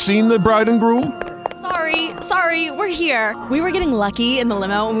anyone seen the bride and groom? Sorry, we're here. We were getting lucky in the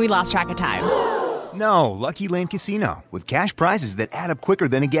limo and we lost track of time. No, Lucky Land Casino, with cash prizes that add up quicker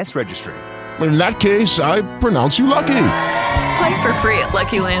than a guest registry. In that case, I pronounce you lucky. Play for free at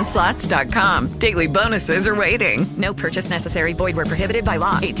LuckyLandSlots.com. Daily bonuses are waiting. No purchase necessary. Void where prohibited by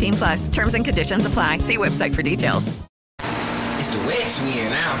law. 18+. Terms and conditions apply. See website for details. It's the West we in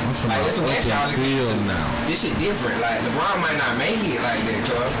now. Like it's the West y'all now. This shit different. Like LeBron might not make it like that,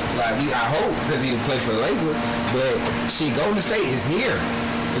 y'all. Like I hope because he plays for the Lakers. But shit, Golden State is here.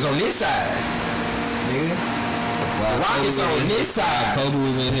 It's on this side, nigga. Rockets on this side. Kobe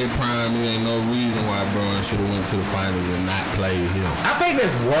was in his prime. There ain't no reason why Bron should have went to the finals and not played him. I think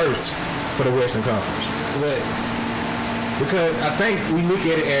that's worse for the Western Conference. What? Because I think we look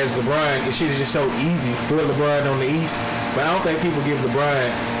at it as LeBron, and shit is just so easy for LeBron on the East. But I don't think people give LeBron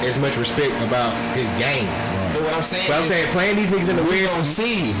as much respect about his game. But what I'm saying playing these niggas in the West,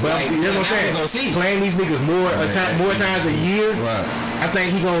 but you know what I'm saying? Playing these niggas more times a year, I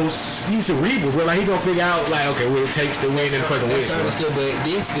think he's cerebral, bro. Like he gonna figure out like, okay, what it takes to win in the fucking West. Understood, but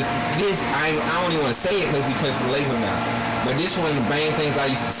this I don't even want to say it because he plays for the Lakers now. But this one of the main things I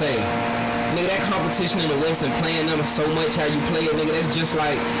used to say. Nigga, that competition in the West and playing them so much how you play it, nigga, that's just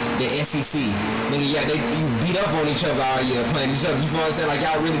like the SEC. Nigga, you beat up on each other all year playing each other. You feel what I'm saying? Like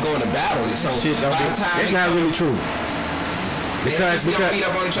y'all really going to battle. So that's not really true. Because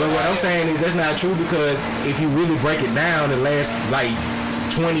but what I'm saying is that's not true because if you really break it down, the last like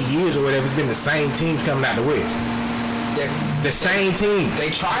 20 years or whatever, it's been the same teams coming out the West. The same team.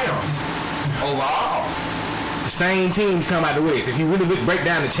 They triumph overall. The same teams come out the West. If you really break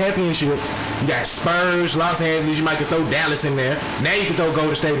down the championship, you got Spurs, Los Angeles, you might could throw Dallas in there. Now you can throw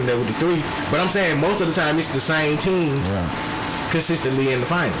Golden State in there with the 3. But I'm saying most of the time it's the same teams consistently in the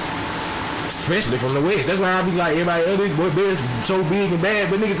finals. Especially from the West. That's why I be like, everybody other boy so big and bad,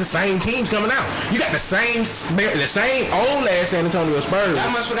 but niggas the same teams coming out. You got the same old ass San Antonio Spurs. I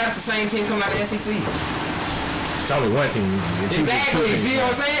almost forgot it's the same team coming out of the SEC. It's only one team. Exactly. You see what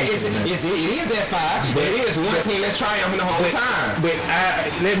I'm saying? It is that 5, but it is one team that's triumphing the whole time. But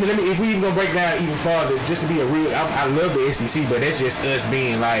let me, if we even gonna break down even farther, just to be a real, I love the SEC, but that's just us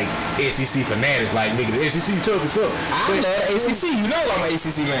being like SEC fanatics. Like nigga, the SEC tough as fuck. I love the SEC. You know I'm an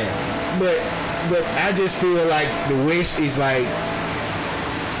SEC man. But I just feel like the West is like.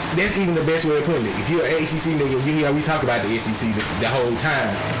 That's even the best way of putting it. If you're an ACC nigga, you hear we talk about the SEC the whole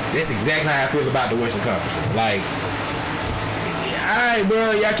time. That's exactly how I feel about the Western Conference. Like, alright,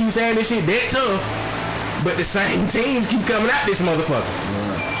 bro, y'all keep saying this shit that tough, but the same teams keep coming out this motherfucker.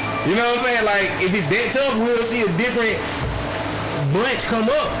 You know what I'm saying? Like, if it's that tough, we'll see a different bunch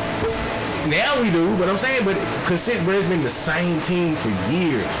come up. Now we do, but I'm saying, but consider it's been the same team for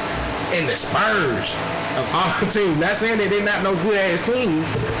years. And the Spurs of all teams. Not saying that they're not no good ass team,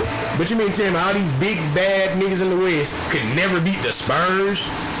 but you mean to tell me all these big bad niggas in the West could never beat the Spurs?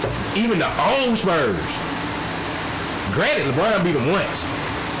 Even the old Spurs. Granted, LeBron beat them once.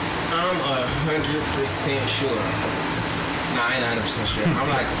 I'm 100% sure. Nah, I ain't 100% sure.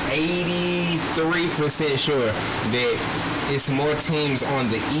 I'm like 83% sure that it's more teams on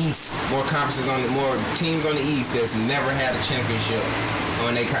the East, more teams on the East that's never had a championship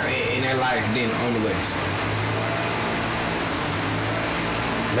in their life than on the West.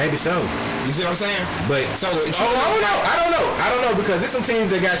 Maybe so. You see what I'm saying? But I don't know because there's some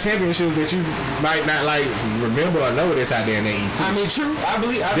teams that got championships that you might not like remember or know that's out there in the East too. I mean, true. I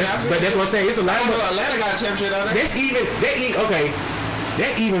believe. But that's what I'm saying. It's a lot of Atlanta got a championship out there.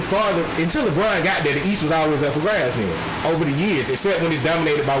 That even farther until LeBron got there, the East was always up for grabs then. Over the years, except when it's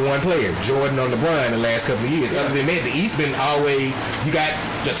dominated by one player, Jordan or LeBron, the last couple of years. Other than that, the East been always you got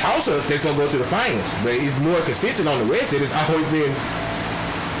the toss-ups that's gonna go to the finals, but it's more consistent on the West. It has always been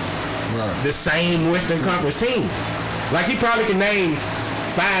the same Western Conference team. Like he probably can name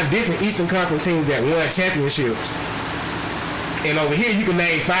 5 different Eastern Conference teams that won championships. And over here, you can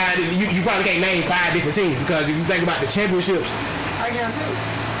name 5. You probably can't name 5 different teams because if you think about the championships. I guarantee.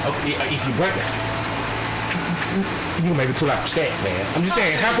 Okay, if you break it, you can maybe pull out some stats, man. I'm just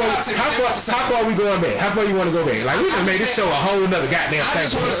saying, how far are we going back? How far you want to go back? Like we just made this show a whole nother goddamn thing. I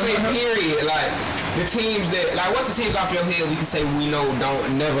just want to say, period. Like the teams that, like, what's the teams off your head we can say we know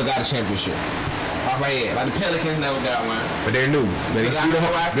never got a championship? Off my head, like the Pelicans never got one. But they're new. They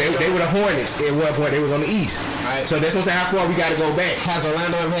were the Hornets at one point. They was on the East. Right. So that's what I'm saying. How far we got to go back? Has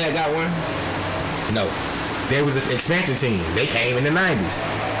Orlando ever got one? No. There was an expansion team. They came in the 90s.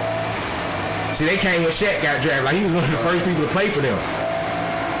 See, they came when Shaq got drafted. Like, he was one of the first people to play for them.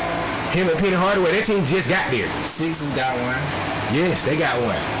 Him and Penny Hardaway, that team just got there. Sixers got one. Yes, they got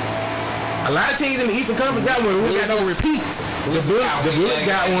one. A lot of teams in the Eastern Conference got one. We got no repeats. The Bulls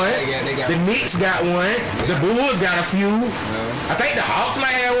got one. The Knicks got one. The Bulls got a few. I think the Hawks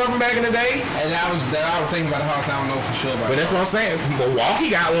might have one from back in the day. And I was thinking about the Hawks. I don't know for sure about but that's what I'm saying. Milwaukee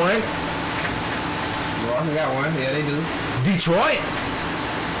got one. Milwaukee got one. Yeah, they do. Detroit.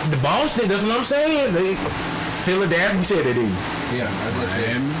 The Boston, that's what I'm saying. Philadelphia, you said they do. Yeah,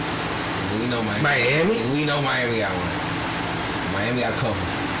 Miami. We know Miami. We know Miami got one. Miami got a couple.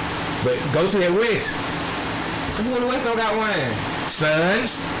 But go to that West. Who in the West don't got one?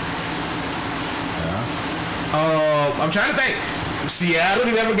 Suns. I'm trying to think. Seattle,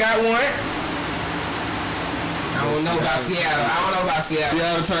 they never got one. I don't know about Seattle.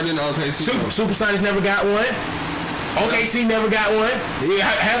 Seattle turned into OKC. Supersonics never got one. OKC never got one.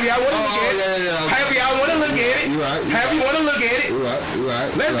 Have y'all want to look at it? Have y'all want to look at it? Have you want to look at it? You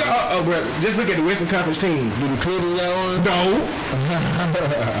right. Let's go. Oh, bro, just look at the Western Conference team. Do the Clippers got one? No.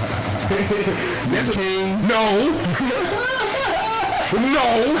 That's a team. No. No.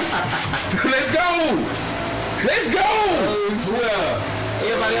 Let's go. Let's go. Well,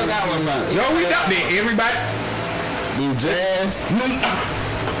 everybody else got one. No, we don't. Everybody. The Jazz. None.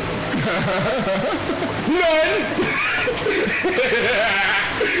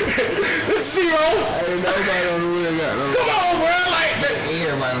 Zero. Ain't nobody on the way got one. Come on, bro. Like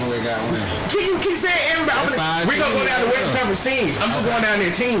everybody on the way got one. You keep saying everybody. We're gonna go down to Western Conference teams. I'm just going down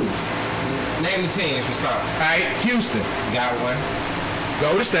there teams. Name the teams for start. All right, Houston got one.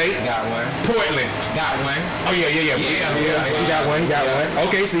 Golden State got one. Portland got one. Oh yeah. He got one.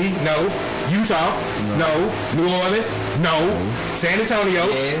 OKC, no. Utah, no. New Orleans, no. San Antonio,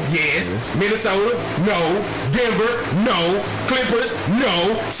 yes. Minnesota, no. Denver, no. Clippers,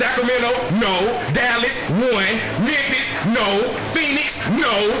 no. Sacramento, no. Dallas, 1. Memphis, no. Phoenix,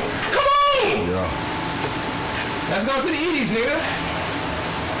 no. Come on! Yeah. Let's go to the East, nigga.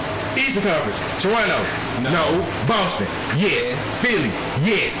 Eastern Conference, Toronto, no. Boston, yes. Philly,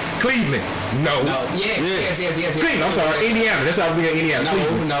 yes. Cleveland, no. Yes. Cleveland, I'm sorry. Indiana, that's how I was thinking. Indiana.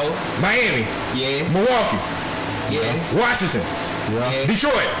 No. Miami, yes. Milwaukee, yes. Washington, yeah.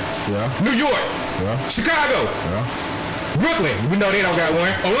 Detroit, yeah. New York, yeah. Chicago, yeah. Brooklyn, we know they don't got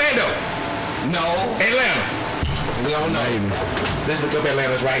one. Orlando, no. Atlanta, we don't know. Let's look up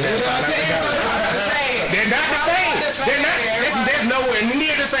Atlanta's right now. They're not the same. There's nowhere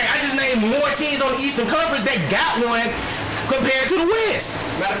near the same. I just named more teams on the Eastern Conference that got one compared to the West.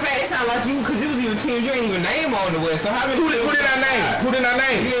 Matter of fact, it sounds like you, because it was even teams you ain't even name on the West. So how many? Who did I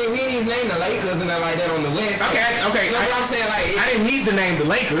name? We ain't even name the Lakers and nothing like that on the West. Okay. You know what I'm saying? Like, I didn't need to name the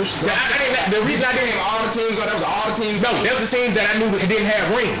Lakers. The reason I didn't name all the teams, that was all the teams. No, that was the teams that I knew didn't have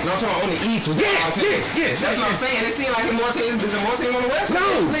rings. No, I'm talking about on the East. Yes. That's what I'm saying. It seems like there's more teams. Is there more teams on the West? No,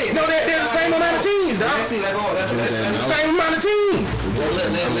 they're the same amount of teams, dog. Let's see. That's the same amount of teams.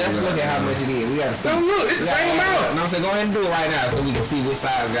 Let's look at how much it is. We got to see. So look, it's the same amount. No, I'm saying go ahead and do it right now so we can see which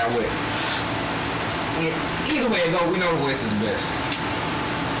sides got what. Either way it go, we know the West is the best.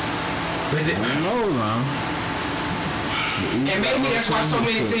 And maybe that's why so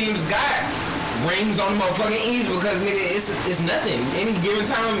many teams got rings on the motherfucking East, because nigga, it's nothing. Any given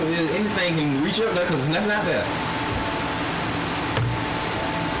time, anything can reach up there because there's nothing out there.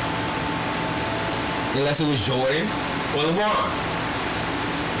 Unless it was Jordan or LeBron.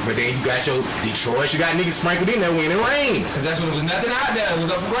 But then you got your Detroit, you got niggas sprinkled in there winning rings. Cause that's when there was nothing out there. It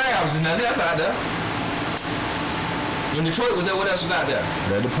was up for grabs. There's nothing else out there. When Detroit was there, what else was out there?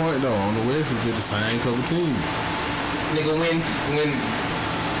 That's the point though. On the West, it's just the same couple teams. Nigga, when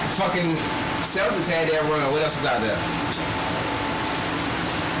fucking Celtics had that run, what else was out there?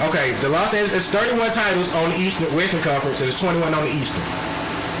 Okay, the Los Angeles, it's 31 titles on the Western Conference, and it's 21 on the Eastern.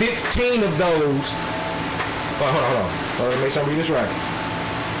 15 of those. Hold on. Make sure I read this right.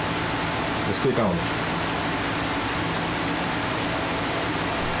 Let's click on it.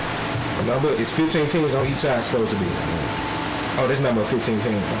 The number is 15 teams on each side supposed to be. Oh, this number of 15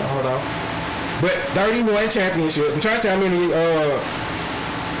 teams. Hold on. But 31 championships. I'm trying to see how many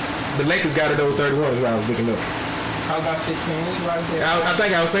the Lakers got of those 31 is what I was looking up. I got 15. I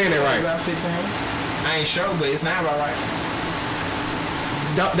think I was saying that right. About 15. I ain't sure, but it's not about right.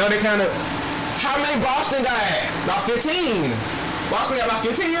 Don't they kind of... How many Boston got? About 15. Boston got about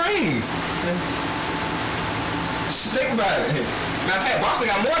 15 rings. Just think about it. Matter of fact,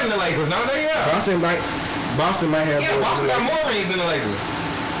 Boston got more than the Lakers, don't they? Yeah. Boston might have... Yeah, Boston got more rings than the Lakers.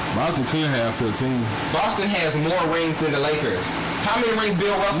 Boston could have 15. Boston has more rings than the Lakers. How many rings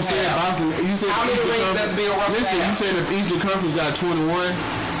Bill Russell have? How many rings does Bill Russell have? You said the Eastern Conference got 21.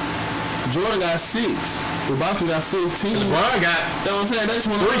 Jordan got 6. But Boston got 15. LeBron got... You know what I'm saying? That's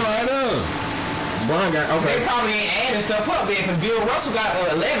 21 right there. LeBron got... Okay. They probably ain't adding stuff up then because Bill Russell got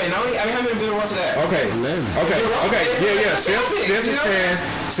 11. I mean, how many Bill Russell got? Okay. 11. Okay. Yeah. Celtics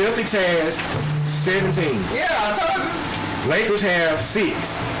has 17. Yeah, I told you. Lakers have 6.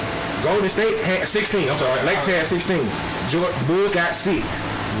 Golden State had 16. I'm sorry. Lakers had 16. Bulls got 6.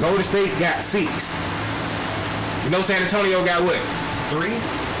 Golden State got 6. You know San Antonio got what? 3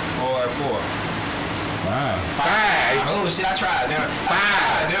 or 4? 5. Oh shit! I tried.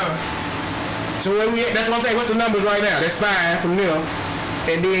 5. So that's what I'm saying. What's the numbers right now? That's 5 from them,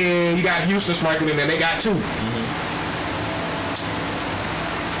 and then you got Houston sprinkled in there. They got 2.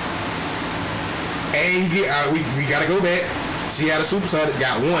 And we gotta go back. Seattle Supersonics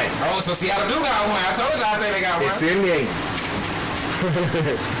got 1. Oh, so Seattle do got 1. I told you I think they got 1. It's 78.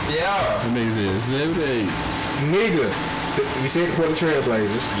 Yeah. That nigga said 78. Nigga. We said the Portland Trail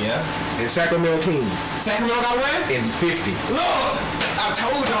Blazers. Yeah. And Sacramento Kings. Sacramento got 1? In 50. Look! I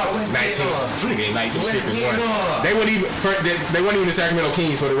told y'all what's 1951. They weren't even the Sacramento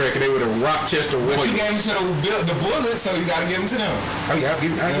Kings for the record. They were the Rochester Warriors. But you gave them to the Bullets, so you gotta give them to them. Oh yeah, I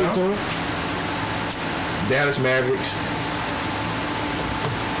give it to them. Dallas Mavericks.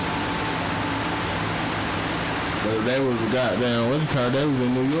 But they was goddamn, they was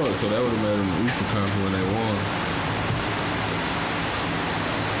in New York, so that would have made them the Eastern Conference when they won.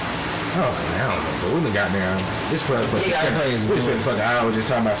 Oh, I don't know. So we been goddamn. This motherfucker crazy. We spent fucking hours just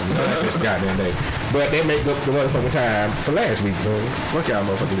talking about some nonsense goddamn day. But they make up the motherfucking time for last week, bro. Fuck y'all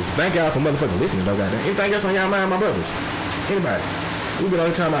motherfuckers. Thank y'all for motherfucking listening, though, goddamn. Anything else on y'all mind, my brothers? Anybody? We been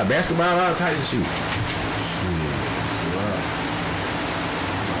only talking about basketball, all types of shit.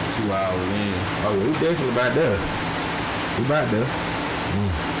 About 2 hours in. Oh, yeah, we definitely about there. We about there.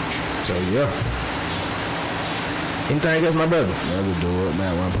 So, yeah. Anything else, my brother? Never do it.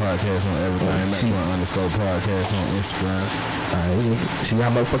 Matt One Podcast on everything. Matt One _podcast on Instagram. Alright, see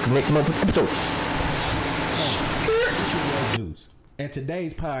y'all motherfuckers next motherfucking episode. And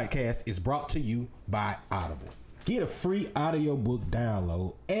today's podcast is brought to you by Audible. Get a free audiobook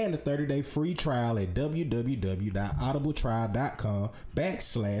download and a 30-day free trial at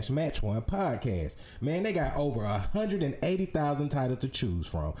www.audibletrial.com/match1podcast. Man, they got over 180,000 titles to choose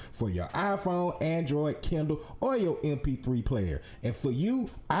from for your iPhone, Android, Kindle, or your MP3 player. And for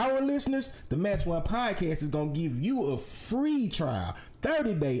you, our listeners, the Match One Podcast is going to give you a free trial,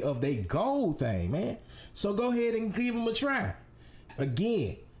 30-day of their gold thing, man. So go ahead and give them a try.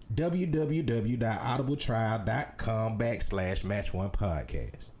 Again,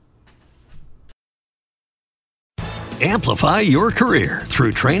 www.audibletrial.com/match1podcast. Amplify your career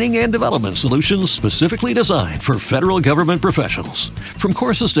through training and development solutions specifically designed for federal government professionals. From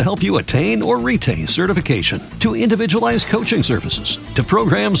courses to help you attain or retain certification, to individualized coaching services, to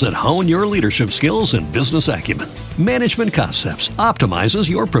programs that hone your leadership skills and business acumen, Management Concepts optimizes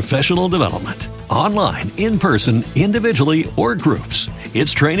your professional development. Online, in person, individually, or groups,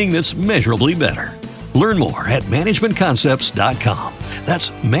 it's training that's measurably better. Learn more at managementconcepts.com.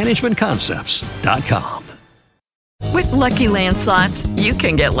 That's managementconcepts.com. With Lucky Land Slots, you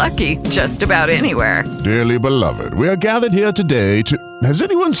can get lucky just about anywhere. Dearly beloved, we are gathered here today to... Has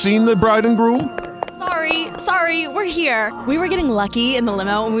anyone seen the bride and groom? Sorry, we're here. We were getting lucky in the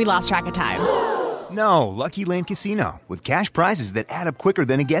limo and we lost track of time. No, Lucky Land Casino, with cash prizes that add up quicker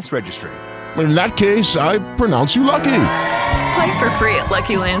than a guest registry. In that case, I pronounce you lucky. Play for free at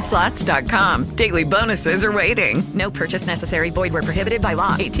LuckyLandSlots.com. Daily bonuses are waiting. No purchase necessary. Void where prohibited by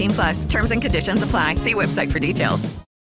law. 18 plus. Terms and conditions apply. See website for details.